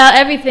smell,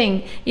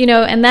 everything,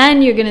 and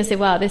then you're going to say,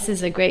 wow, this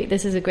is a great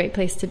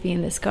place to be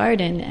in this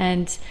garden.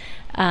 And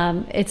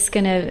it's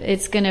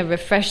gonna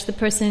refresh the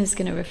person. It's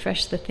gonna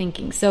refresh the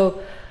thinking.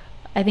 So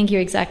I think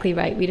you're exactly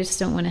right. We just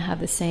don't want to have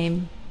the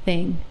same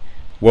thing.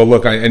 Well,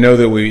 look, I know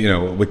that we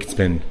could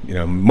spend,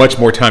 much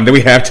more time than we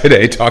have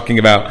today talking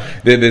about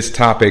this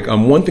topic.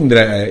 One thing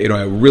that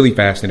I'm really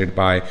fascinated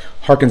by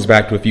harkens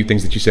back to a few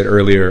things that you said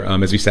earlier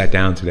as we sat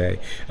down today.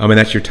 And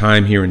that's your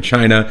time here in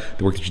China,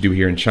 the work that you do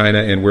here in China,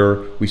 and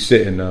where we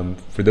sit. And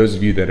for those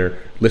of you that are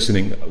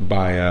listening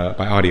by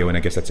audio, and I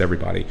guess that's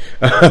everybody,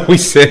 we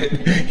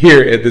sit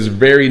here at this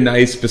very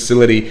nice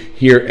facility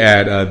here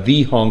at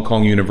the Hong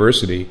Kong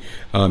University,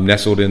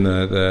 nestled in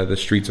the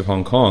streets of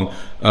Hong Kong.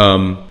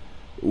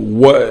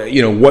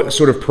 what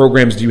sort of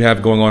programs do you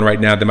have going on right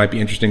now that might be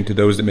interesting to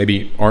those that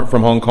maybe aren't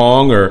from Hong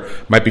Kong or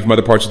might be from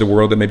other parts of the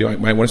world that maybe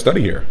might want to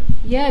study here?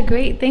 Yeah,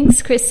 great.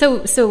 Thanks, Chris.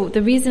 So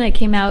the reason I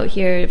came out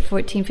here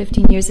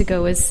 15 years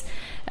ago was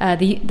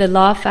the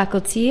law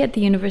faculty at the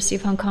University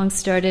of Hong Kong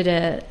started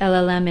a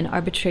LLM in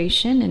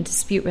arbitration and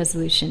dispute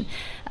resolution.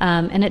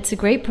 And it's a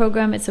great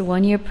program. It's a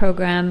 1-year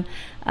program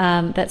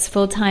that's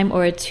full-time,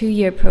 or a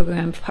 2-year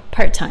program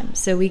part-time.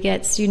 So we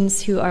get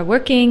students who are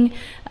working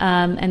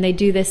and they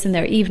do this in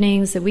their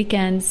evenings, the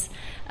weekends,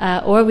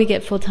 or we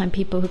get full-time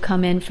people who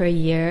come in for a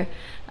year.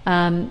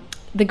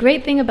 The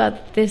great thing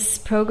about this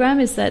program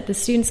is that the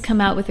students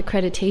come out with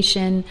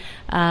accreditation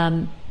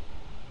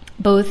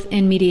both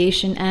in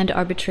mediation and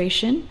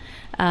arbitration.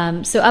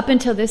 So up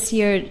until this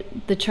year,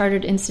 the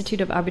Chartered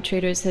Institute of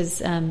Arbitrators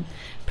has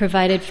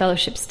provided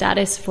fellowship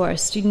status for our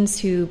students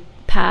who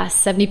pass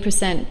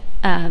 70%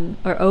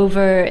 or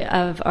over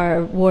of our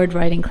award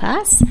writing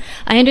class.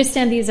 I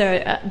understand these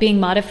are being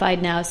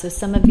modified now, so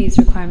some of these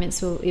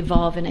requirements will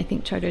evolve, and I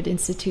think Chartered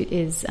Institute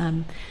is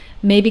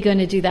maybe going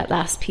to do that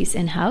last piece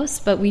in-house,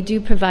 but we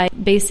do provide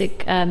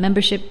basic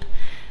membership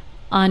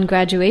on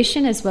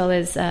graduation, as well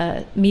as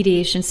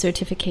mediation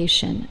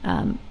certification,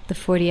 the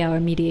 40-hour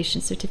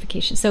mediation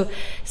certification. So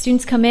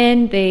students come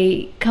in,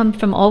 they come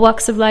from all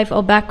walks of life,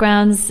 all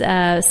backgrounds.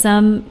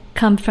 Some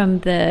come from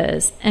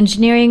the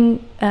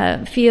engineering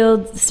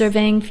field,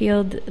 surveying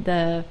field,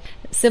 the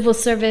civil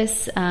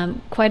service,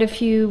 quite a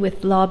few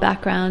with law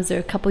backgrounds or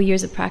a couple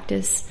years of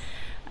practice.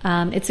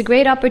 It's a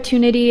great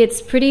opportunity.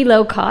 It's pretty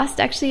low cost,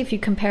 actually, if you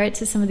compare it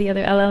to some of the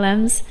other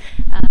LLMs.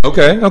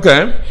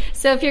 Okay.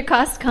 So if you're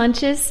cost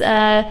conscious,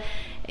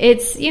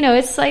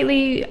 it's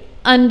slightly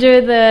under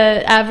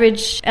the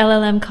average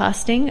LLM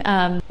costing.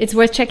 It's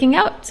worth checking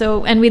out.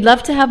 And we'd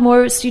love to have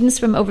more students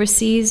from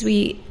overseas.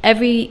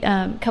 Every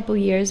couple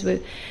of years,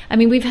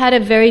 we've had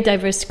a very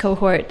diverse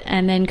cohort,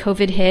 and then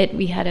COVID hit.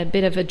 We had a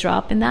bit of a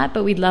drop in that,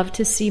 but we'd love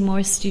to see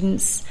more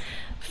students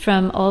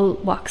from all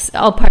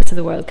parts of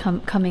the world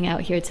coming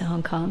out here to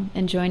Hong Kong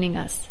and joining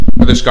us.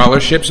 Are there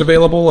scholarships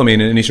available? I mean,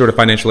 any sort of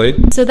financial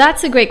aid? So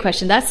that's a great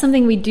question. That's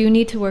something we do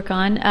need to work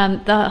on.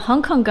 The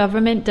Hong Kong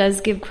government does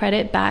give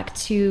credit back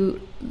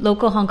to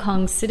local Hong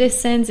Kong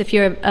citizens if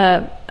you're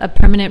a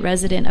permanent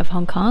resident of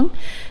Hong Kong.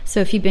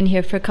 So if you've been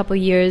here for a couple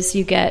of years,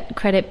 you get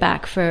credit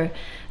back for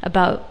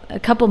about a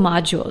couple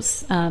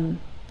modules.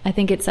 I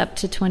think it's up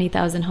to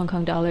 20,000 Hong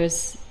Kong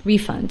dollars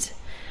refund,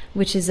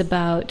 which is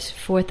about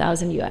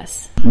 4,000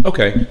 US.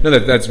 Okay, no,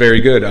 that's very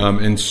good.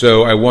 And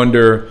so I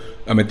wonder,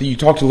 you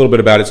talked a little bit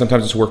about it.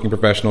 Sometimes it's working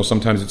professionals,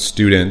 sometimes it's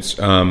students.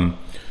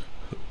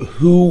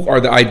 Who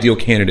are the ideal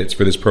candidates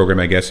for this program,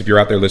 I guess? If you're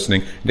out there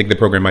listening, I think the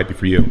program might be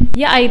for you.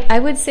 Yeah, I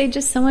would say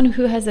just someone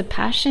who has a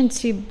passion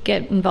to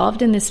get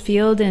involved in this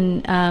field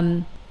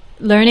and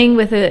learning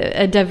with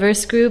a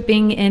diverse group,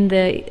 being in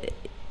the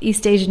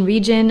East Asian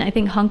region. I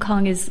think Hong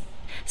Kong is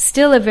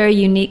still a very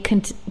unique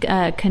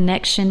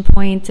connection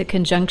point, a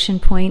conjunction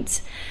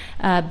point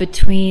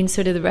between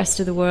sort of the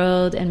rest of the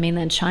world and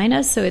mainland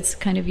China. So it's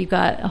kind of, you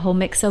got a whole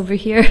mix over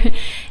here,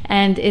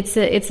 and it's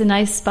a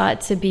nice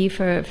spot to be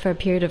for a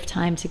period of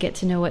time to get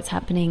to know what's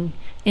happening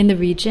in the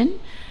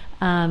region.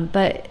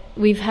 But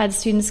we've had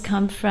students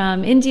come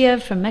from India,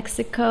 from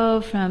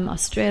Mexico, from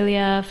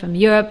Australia, from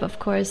Europe, of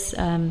course.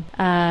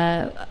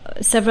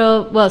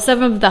 Several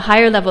of the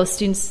higher level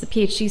students, the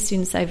PhD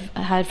students I've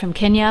had from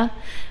Kenya,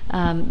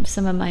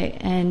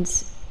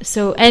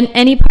 so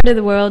any part of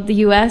the world, the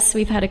US,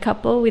 we've had a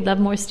couple. We'd love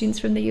more students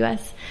from the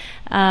US,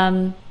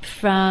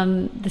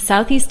 from the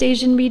Southeast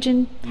Asian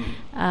region.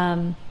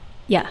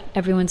 Yeah,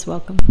 everyone's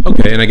welcome.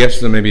 Okay, and I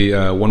guess maybe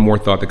one more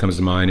thought that comes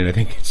to mind, and I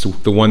think it's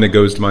the one that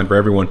goes to mind for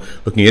everyone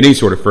looking at any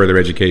sort of further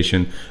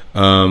education.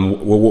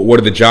 What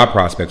are the job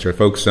prospects? Are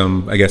folks,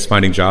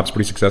 finding jobs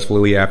pretty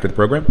successfully after the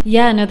program?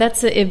 Yeah, no,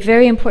 that's a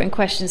very important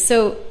question.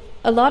 So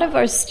a lot of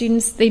our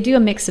students, they do a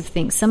mix of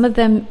things. Some of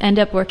them end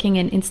up working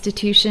in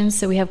institutions.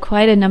 So we have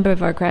quite a number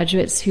of our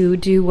graduates who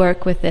do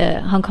work with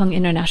the Hong Kong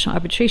International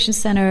Arbitration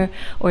Center,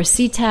 or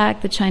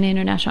CTAC, the China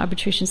International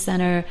Arbitration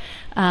Center,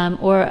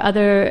 or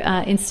other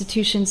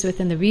institutions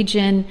within the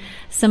region.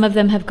 Some of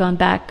them have gone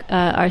back.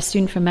 Our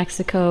student from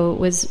Mexico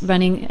was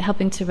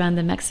helping to run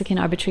the Mexican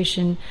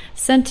Arbitration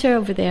Center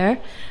over there.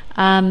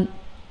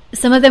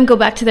 Some of them go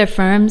back to their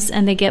firms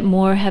and they get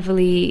more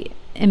heavily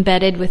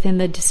embedded within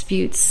the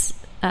disputes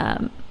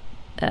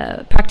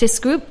practice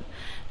group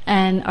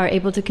and are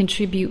able to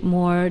contribute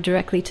more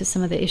directly to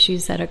some of the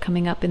issues that are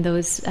coming up in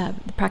those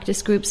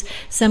practice groups.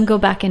 Some go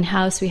back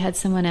in-house. We had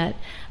someone at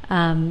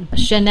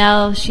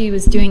Chanel. She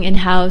was doing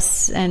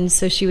in-house, and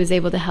so she was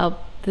able to help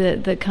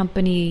the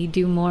company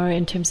do more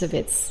in terms of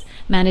its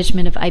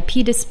management of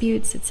IP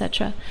disputes,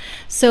 etc.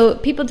 So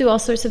people do all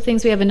sorts of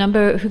things. We have a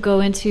number who go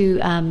into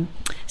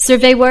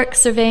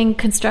surveying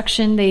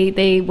construction.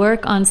 They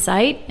work on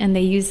site and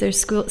they use their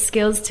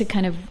skills to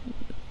kind of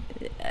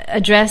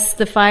address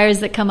the fires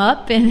that come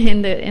up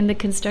in the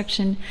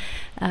construction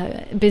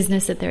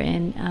business that they're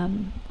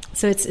in.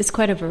 So it's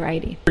quite a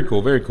variety. Very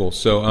cool, very cool.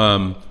 So,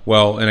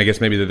 well, and I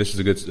guess maybe this is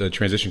a good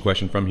transition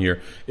question from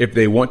here. If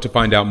they want to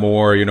find out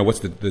more, what's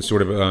the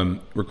sort of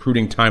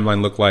recruiting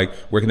timeline look like?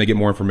 Where can they get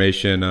more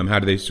information? How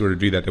do they sort of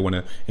do that? They want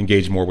to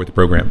engage more with the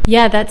program.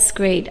 Yeah, that's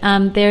great.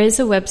 There is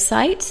a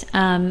website,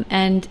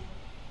 and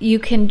you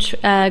can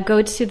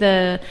go to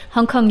the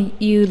Hong Kong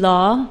U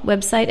Law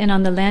website, and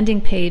on the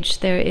landing page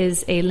there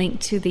is a link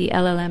to the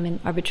LLM in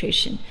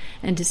arbitration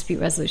and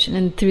dispute resolution.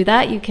 And through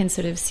that you can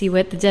sort of see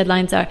what the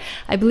deadlines are.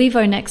 I believe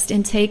our next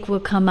intake will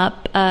come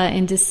up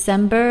in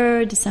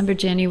December,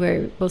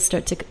 January. We'll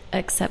start to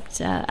accept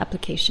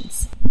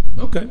applications.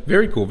 Okay,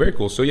 very cool, very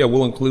cool. So yeah,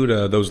 we'll include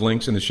those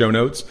links in the show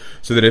notes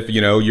so that if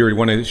you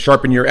want to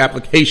sharpen your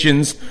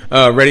applications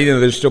ready,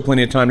 there's still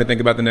plenty of time to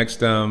think about the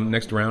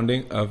next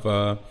rounding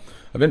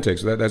of intake.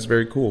 So that's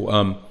very cool.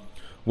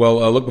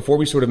 Look, before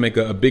we sort of make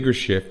a bigger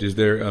shift, is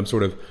there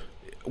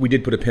we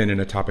did put a pin in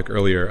a topic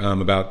earlier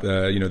about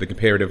the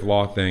comparative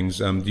law things.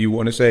 Do you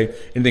want to say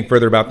anything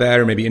further about that,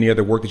 or maybe any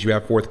other work that you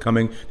have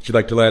forthcoming that you'd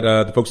like to let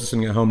the folks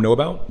listening at home know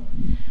about?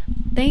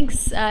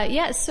 Thanks.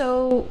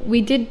 So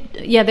we did,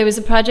 there was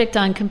a project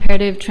on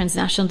comparative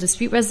transnational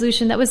dispute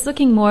resolution that was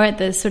looking more at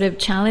the sort of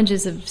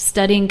challenges of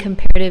studying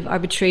comparative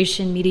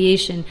arbitration,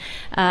 mediation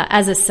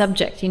as a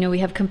subject. We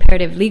have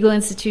comparative legal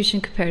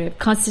institution, comparative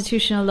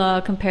constitutional law,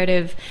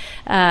 comparative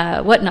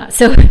whatnot.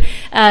 So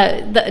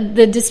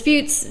the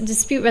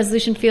dispute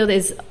resolution field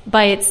is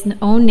by its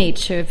own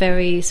nature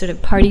very sort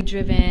of party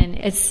driven.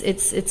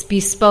 It's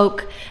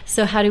bespoke.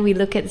 So how do we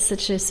look at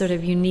such a sort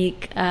of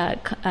unique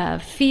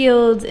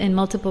field in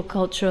multiple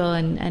cultural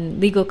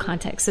and legal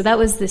contexts? So that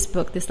was this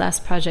book, this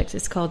last project.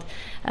 It's called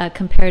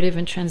Comparative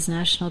and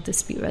Transnational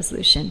Dispute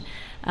Resolution.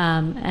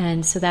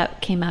 And so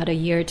that came out a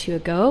year or two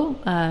ago.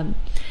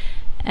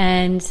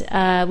 And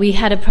we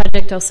had a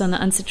project also on the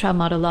UNCITRAL trial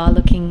model law,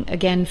 looking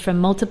again from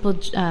multiple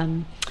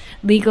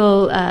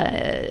legal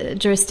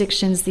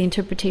jurisdictions, the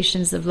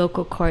interpretations of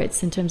local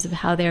courts in terms of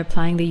how they're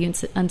applying the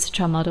UNCITRAL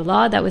trial model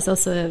law. That was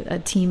also a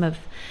team of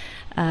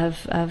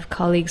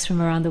colleagues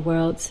from around the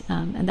world,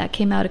 and that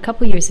came out a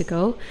couple years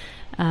ago,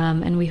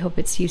 and we hope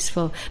it's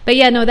useful. But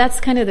that's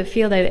kind of the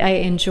field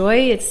I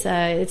enjoy.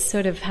 It's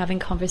sort of having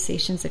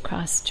conversations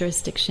across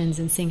jurisdictions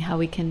and seeing how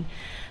we can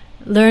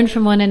learn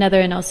from one another,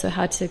 and also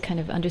how to kind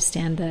of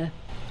understand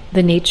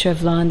the nature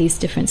of law in these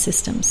different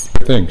systems.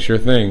 Sure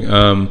thing.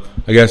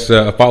 I guess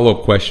a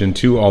follow-up question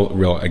to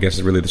I guess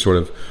is really the sort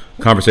of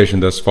conversation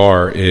thus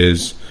far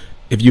is,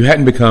 if you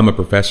hadn't become a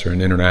professor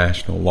in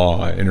international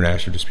law,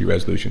 international dispute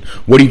resolution,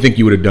 what do you think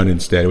you would have done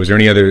instead? Was there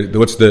any other?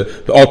 What's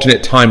the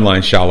alternate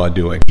timeline Shahla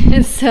doing?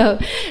 So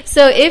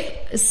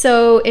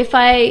if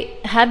I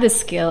had the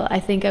skill, I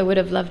think I would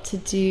have loved to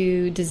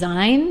do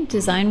design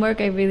work.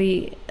 I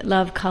really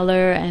love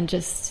color and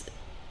just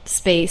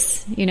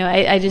space.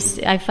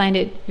 I find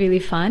it really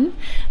fun.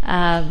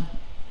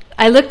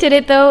 I looked at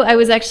it though. I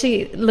was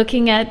actually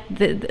looking at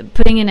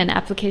putting in an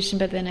application,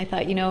 but then I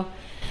thought,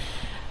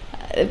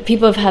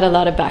 people have had a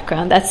lot of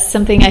background. That's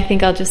something I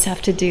think I'll just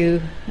have to do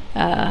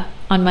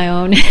on my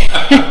own.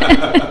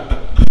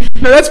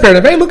 No, that's fair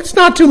enough. Hey, look, it's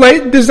not too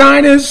late.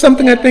 Design is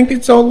something I think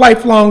it's a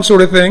lifelong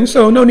sort of thing,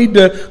 so no need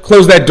to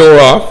close that door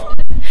off.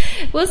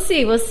 We'll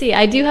see.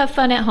 I do have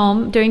fun at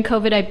home. During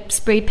COVID, I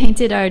spray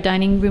painted our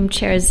dining room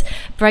chairs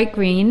bright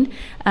green.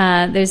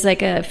 There's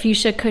like a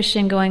fuchsia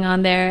cushion going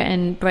on there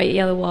and bright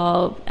yellow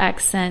wall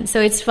accent. So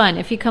it's fun.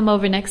 If you come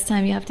over next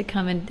time, you have to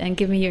come and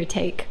give me your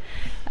take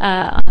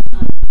on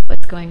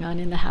what's going on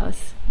in the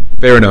house.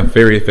 Fair enough.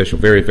 Very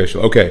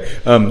official. Okay.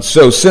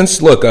 So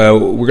since, look, we're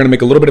going to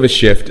make a little bit of a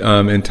shift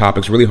in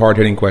topics, really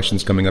hard-hitting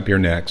questions coming up here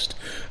next.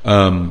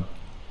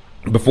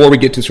 Before we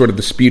get to sort of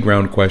the speed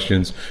round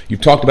questions, you've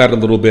talked about it a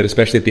little bit,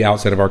 especially at the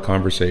outset of our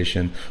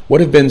conversation.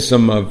 What have been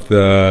some of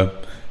the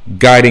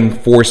guiding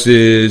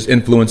forces,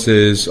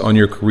 influences on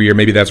your career?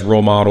 Maybe that's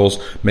role models,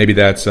 maybe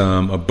that's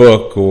a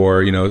book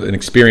or, an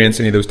experience,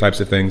 any of those types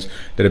of things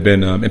that have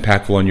been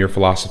impactful on your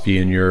philosophy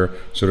and your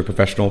sort of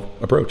professional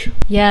approach.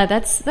 Yeah,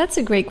 that's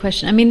a great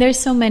question. I mean, there's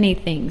so many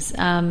things.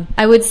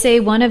 I would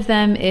say one of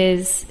them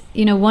is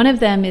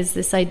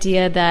this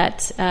idea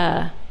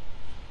that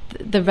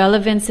the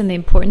relevance and the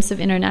importance of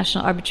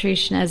international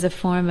arbitration as a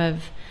form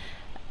of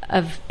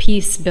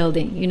peace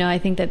building. I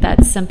think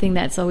that's something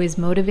that's always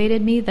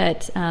motivated me,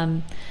 that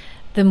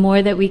the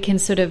more that we can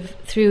sort of,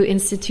 through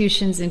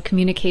institutions and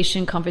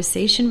communication,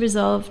 conversation,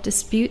 resolve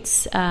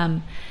disputes,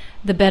 the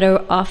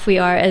better off we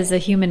are as a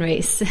human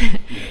race.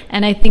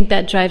 And I think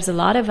that drives a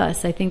lot of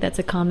us. I think that's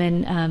a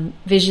common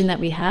vision that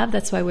we have.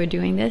 That's why we're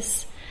doing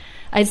this.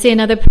 I'd say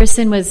another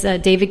person was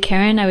David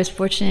Caron. I was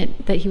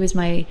fortunate that he was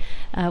my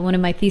one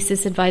of my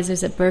thesis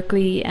advisors at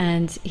Berkeley,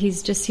 and he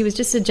was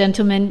just a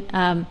gentleman,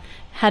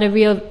 had a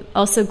real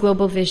also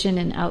global vision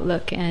and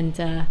outlook,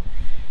 and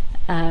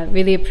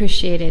really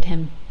appreciated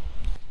him.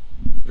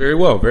 Very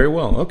well.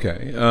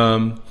 Okay.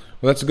 Well,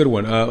 that's a good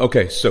one.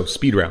 Okay, so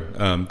speed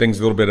round. Things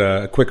a little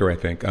bit quicker, I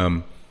think.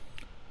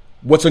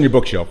 What's on your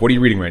bookshelf? What are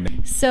you reading right now?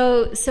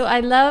 So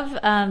I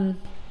love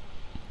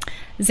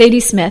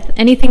Zadie Smith.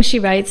 Anything she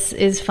writes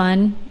is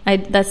fun.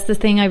 That's the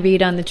thing I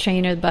read on the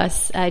train or the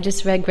bus. I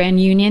just read Grand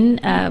Union,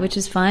 which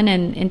is fun,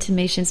 and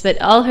Intimations.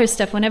 But all her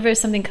stuff, whenever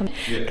something comes,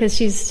 because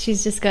she's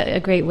just got a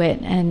great wit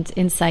and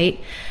insight.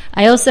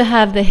 I also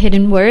have The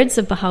Hidden Words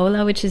of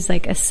Baha'u'llah, which is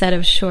like a set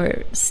of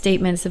short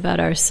statements about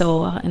our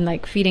soul and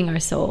like feeding our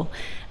soul,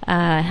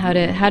 how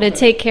to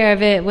take care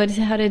of it,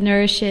 how to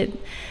nourish it.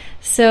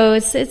 So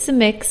it's a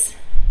mix.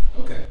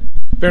 Okay.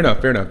 Fair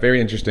enough. Very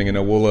interesting.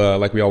 And we'll,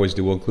 like we always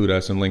do, we'll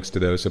include some links to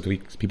those so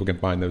people can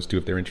find those too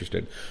if they're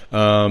interested.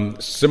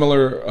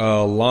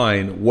 Similar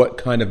line, what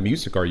kind of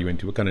music are you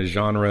into? What kind of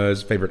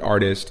genres, favorite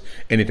artist,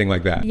 anything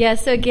like that? Yeah,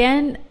 so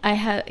again, I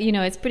have,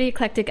 it's pretty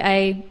eclectic.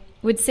 I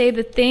would say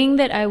the thing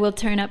that I will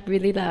turn up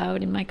really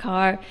loud in my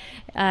car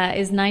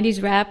is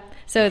 90s rap.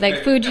 So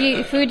like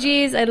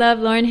Fugees, I love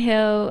Lauryn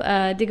Hill,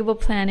 Diggable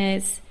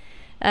Planets.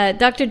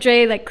 Dr.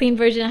 Dre, like clean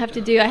version I have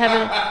to do. I have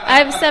a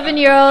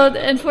 7-year-old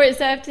and so I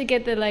have to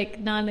get the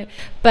like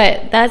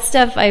but that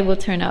stuff I will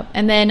turn up.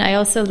 And then I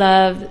also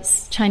love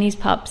Chinese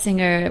pop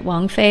singer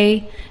Wang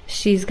Fei.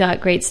 She's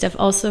got great stuff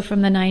also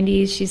from the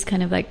 90s. She's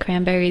kind of like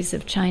Cranberries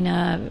of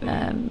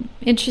China.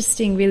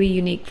 Interesting, really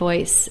unique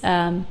voice.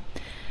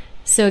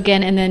 So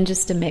again, and then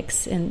just a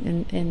mix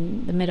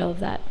in the middle of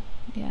that.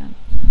 Yeah.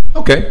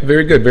 Okay,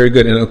 very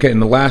good.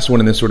 And the last one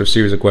in this sort of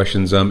series of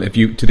questions, if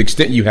you, to the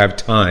extent you have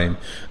time,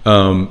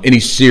 any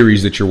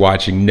series that you're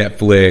watching,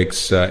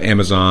 Netflix,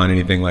 Amazon,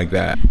 anything like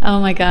that. Oh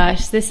my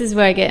gosh, this is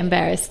where I get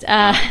embarrassed. See,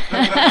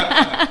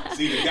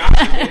 the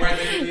gossip right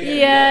there.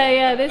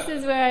 Yeah, this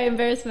is where I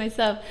embarrass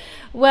myself.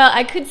 Well,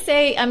 I could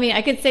say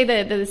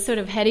the sort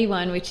of heady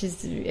one, which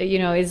is,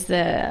 is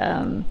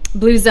the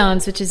Blue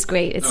Zones, which is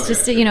great. It's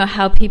just,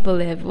 how people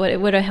live,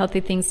 what are healthy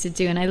things to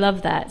do. And I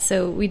love that.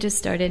 So we just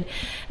started.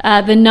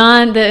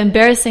 The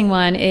embarrassing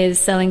one is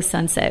Selling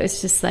Sunset. It's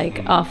just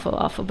like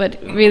awful,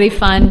 but really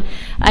fun.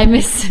 I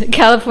miss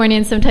California,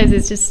 and sometimes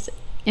it's just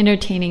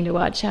entertaining to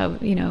watch how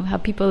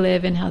people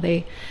live and how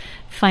they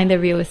find their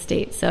real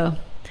estate. So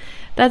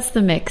that's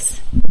the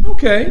mix.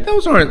 Okay,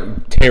 those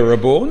aren't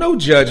terrible. No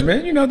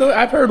judgment.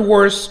 I've heard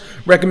worse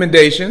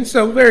recommendations.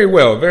 So very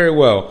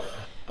well.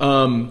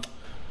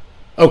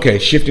 Okay,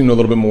 shifting to a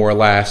little bit more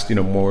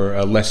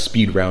less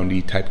speed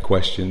roundy type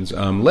questions.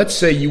 Let's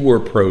say you were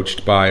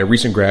approached by a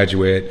recent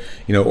graduate,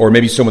 or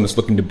maybe someone that's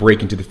looking to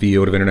break into the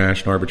field of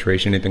international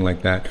arbitration, anything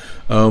like that.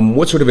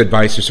 What sort of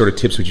advice or sort of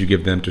tips would you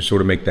give them to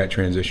sort of make that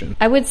transition?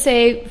 I would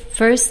say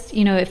first,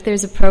 if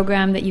there's a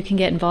program that you can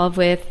get involved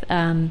with,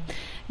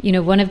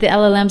 one of the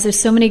LLMs, there's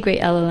so many great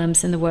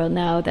LLMs in the world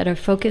now that are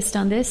focused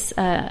on this,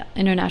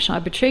 international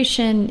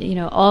arbitration,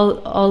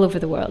 all over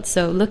the world.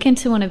 So look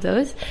into one of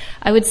those.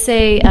 I would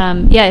say,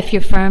 if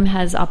your firm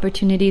has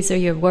opportunities or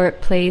your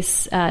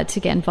workplace to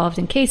get involved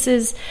in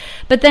cases.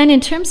 But then in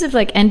terms of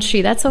like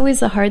entry, that's always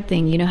the hard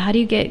thing. How do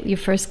you get your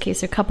first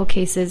case or couple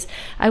cases?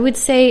 I would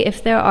say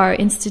if there are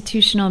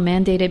institutional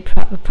mandated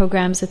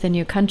programs within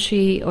your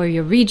country or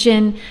your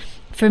region.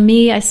 For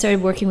me, I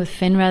started working with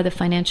FINRA, the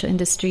Financial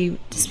Industry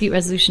Dispute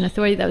Resolution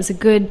Authority. That was a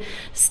good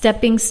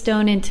stepping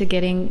stone into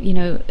getting,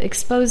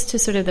 exposed to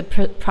sort of the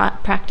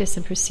practice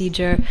and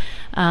procedure.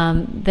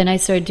 Then I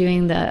started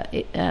doing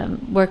the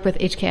work with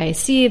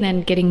HKIC, and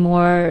then getting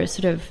more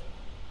sort of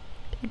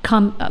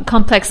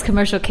complex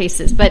commercial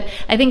cases. But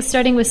I think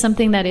starting with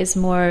something that is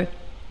more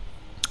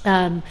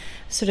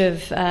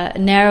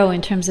narrow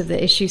in terms of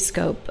the issue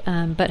scope,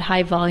 but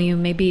high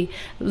volume, maybe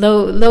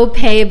low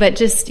pay, but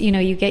just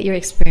you get your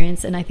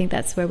experience, and I think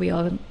that's where we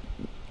all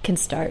can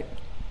start.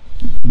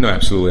 No,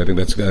 absolutely. I think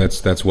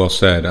that's well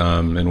said,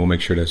 and we'll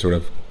make sure to sort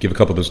of give a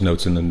couple of those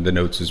notes and then the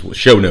notes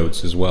show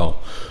notes as well.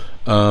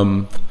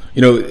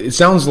 It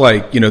sounds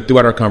like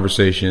throughout our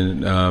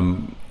conversation,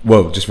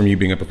 just from you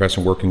being a professor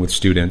and working with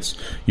students,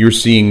 you're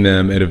seeing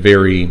them at a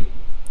very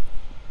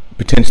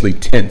potentially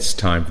tense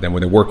time for them,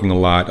 where they're working a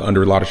lot,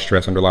 under a lot of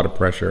stress, under a lot of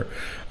pressure.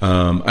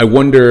 I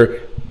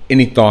wonder,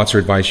 any thoughts or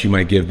advice you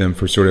might give them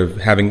for sort of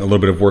having a little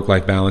bit of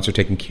work-life balance or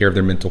taking care of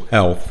their mental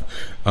health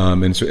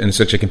in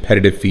such a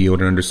competitive field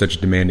and under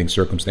such demanding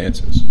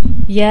circumstances?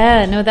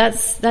 Yeah, no,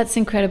 that's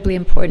incredibly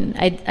important.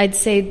 I'd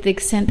say the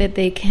extent that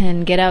they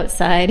can get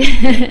outside,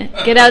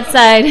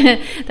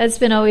 that's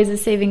been always a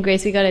saving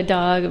grace. We got a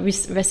dog, a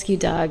rescue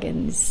dog,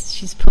 and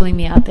she's pulling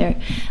me out there.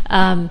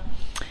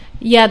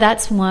 Yeah,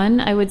 that's one.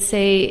 I would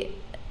say,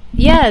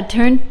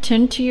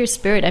 turn to your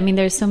spirit. I mean,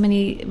 there's so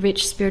many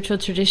rich spiritual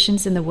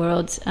traditions in the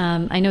world.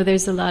 I know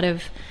there's a lot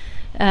of,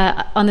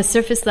 on the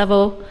surface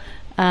level,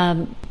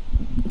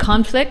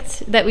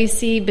 conflict that we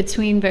see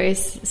between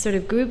various sort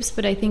of groups,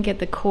 but I think at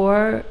the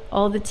core,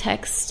 all the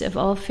text of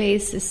all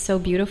faiths is so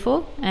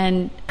beautiful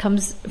and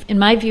comes, in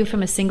my view,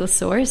 from a single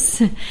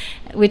source,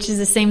 which is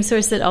the same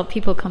source that all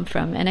people come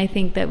from. And I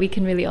think that we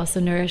can really also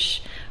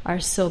nourish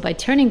our soul by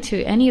turning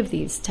to any of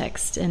these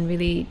texts and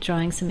really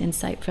drawing some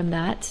insight from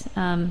that.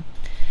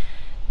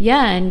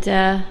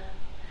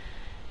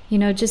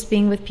 Just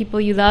being with people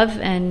you love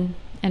and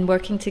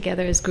working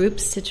together as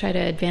groups to try to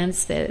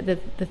advance the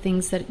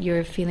things that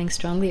you're feeling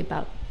strongly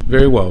about.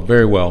 Very well,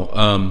 very well.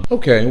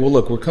 Okay, well,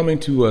 look, we're coming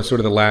to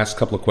sort of the last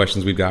couple of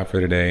questions we've got for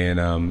today, and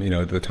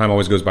the time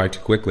always goes by too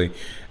quickly.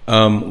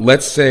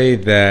 Let's say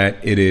that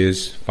it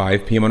is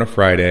 5 p.m. on a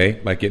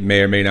Friday, like it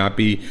may or may not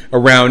be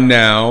around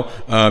now.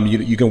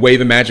 You can wave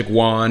a magic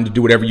wand,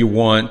 do whatever you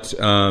want.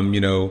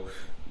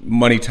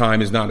 Money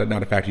time is not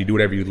a factor. You do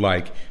whatever you'd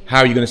like.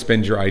 How are you going to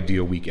spend your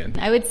ideal weekend?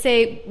 I would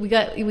say we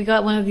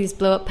got one of these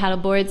blow up paddle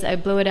boards. I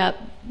blow it up,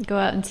 go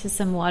out into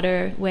some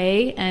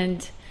waterway,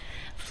 and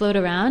float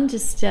around,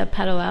 just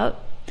paddle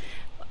out,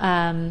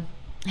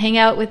 hang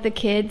out with the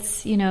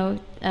kids.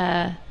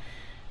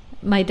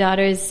 My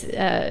daughter's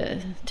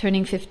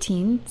turning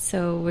 15,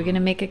 so we're going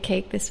to make a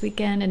cake this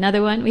weekend.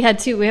 Another one. We have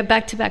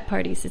back-to-back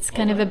parties. It's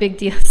kind of a big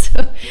deal,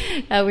 so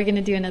we're going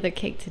to do another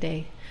cake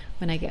today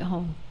when I get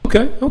home.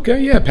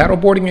 Okay, yeah,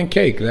 paddleboarding and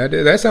cake.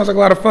 That sounds like a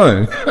lot of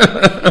fun.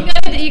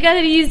 You got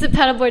to use the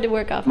paddleboard to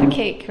work off the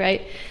cake,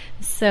 right?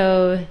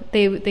 So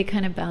they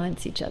kind of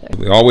balance each other.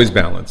 Always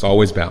balance.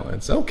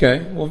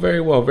 Okay, well, very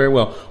well.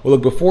 Well,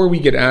 look, before we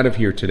get out of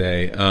here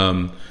today,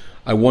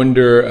 I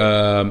wonder,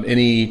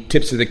 any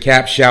tips of the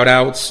cap, shout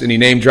outs, any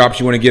name drops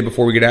you want to give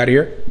before we get out of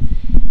here?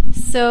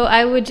 So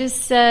I would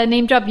just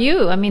name drop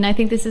you. I mean, I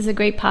think this is a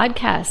great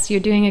podcast. You're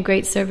doing a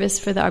great service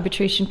for the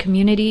arbitration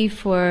community,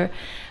 for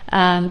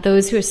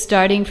those who are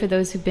starting, for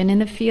those who've been in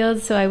the field.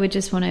 So I would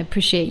just want to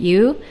appreciate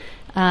you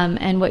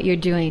and what you're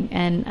doing.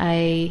 And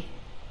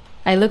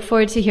I look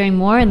forward to hearing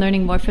more and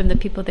learning more from the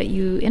people that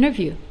you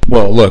interview.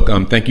 Well, look,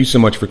 thank you so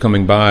much for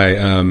coming by.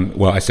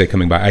 I say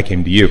coming by, I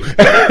came to you.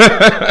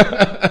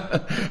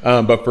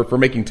 But for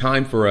making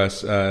time for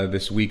us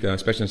this week,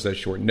 especially on such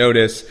short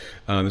notice.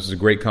 This is a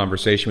great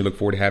conversation. We look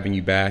forward to having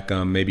you back,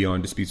 maybe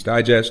on Disputes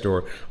Digest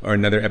or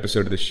another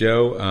episode of the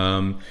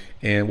show.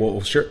 And well,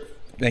 sure.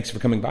 Thanks for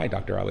coming by,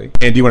 Dr. Ali.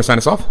 And do you want to sign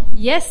us off?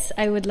 Yes,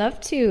 I would love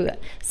to.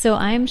 So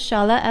I'm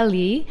Shahla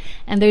Ali,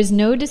 and there's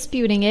no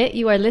disputing it.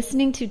 You are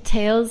listening to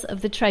Tales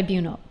of the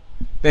Tribunal.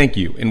 Thank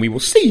you, and we will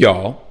see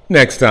y'all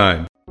next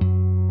time.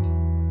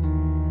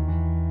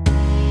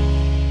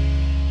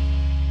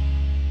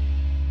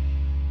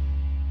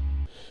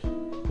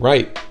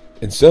 Right,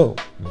 and so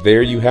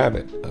there you have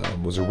it.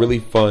 It was a really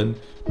fun,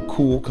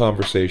 cool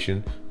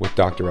conversation with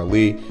Dr.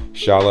 Ali.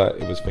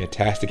 Shahla, it was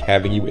fantastic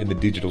having you in the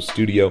digital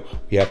studio.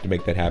 We have to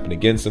make that happen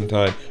again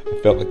sometime. I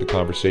felt like the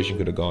conversation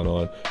could have gone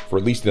on for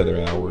at least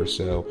another hour or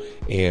so,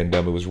 and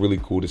it was really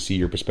cool to see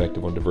your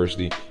perspective on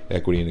diversity,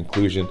 equity, and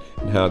inclusion,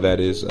 and how that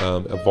is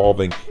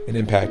evolving and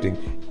impacting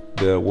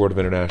the world of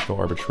international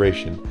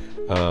arbitration.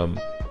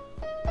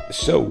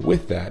 So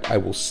with that, I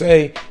will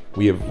say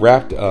we have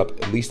wrapped up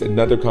at least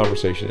another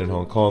conversation in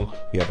Hong Kong.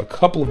 We have a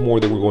couple of more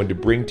that we're going to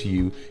bring to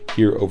you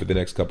here over the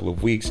next couple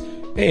of weeks.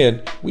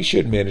 And we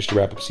should manage to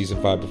wrap up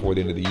season 5 before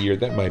the end of the year.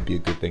 That might be a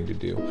good thing to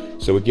do.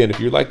 So again, if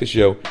you like the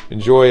show,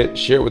 enjoy it,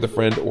 share it with a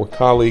friend or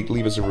colleague,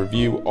 leave us a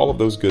review, all of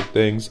those good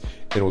things.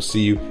 And we'll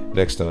see you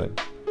next time.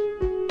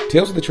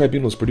 Tales of the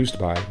Tribunal is produced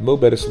by Mo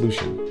Better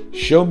Solution.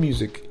 Show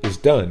music is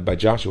done by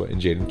Joshua and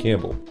Jaden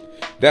Campbell.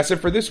 That's it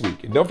for this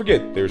week. And don't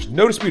forget, there's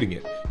no disputing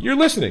it. You're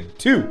listening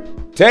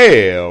to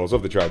Tales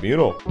of the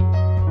Tribunal.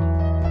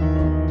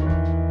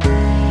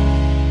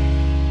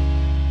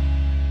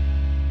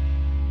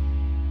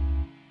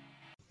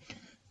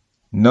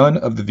 None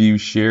of the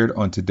views shared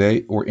on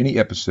today or any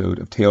episode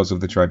of Tales of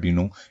the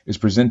Tribunal is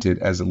presented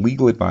as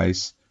legal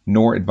advice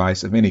nor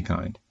advice of any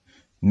kind.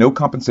 No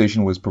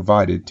compensation was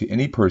provided to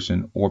any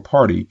person or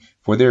party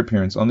for their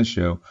appearance on the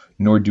show,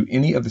 nor do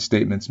any of the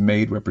statements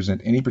made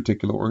represent any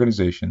particular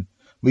organization,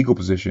 legal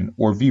position,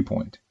 or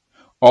viewpoint.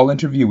 All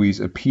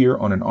interviewees appear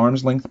on an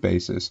arm's-length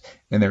basis,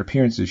 and their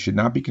appearances should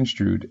not be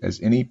construed as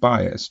any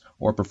bias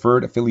or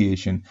preferred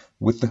affiliation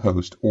with the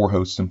host or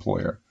host's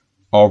employer.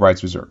 All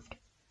rights reserved.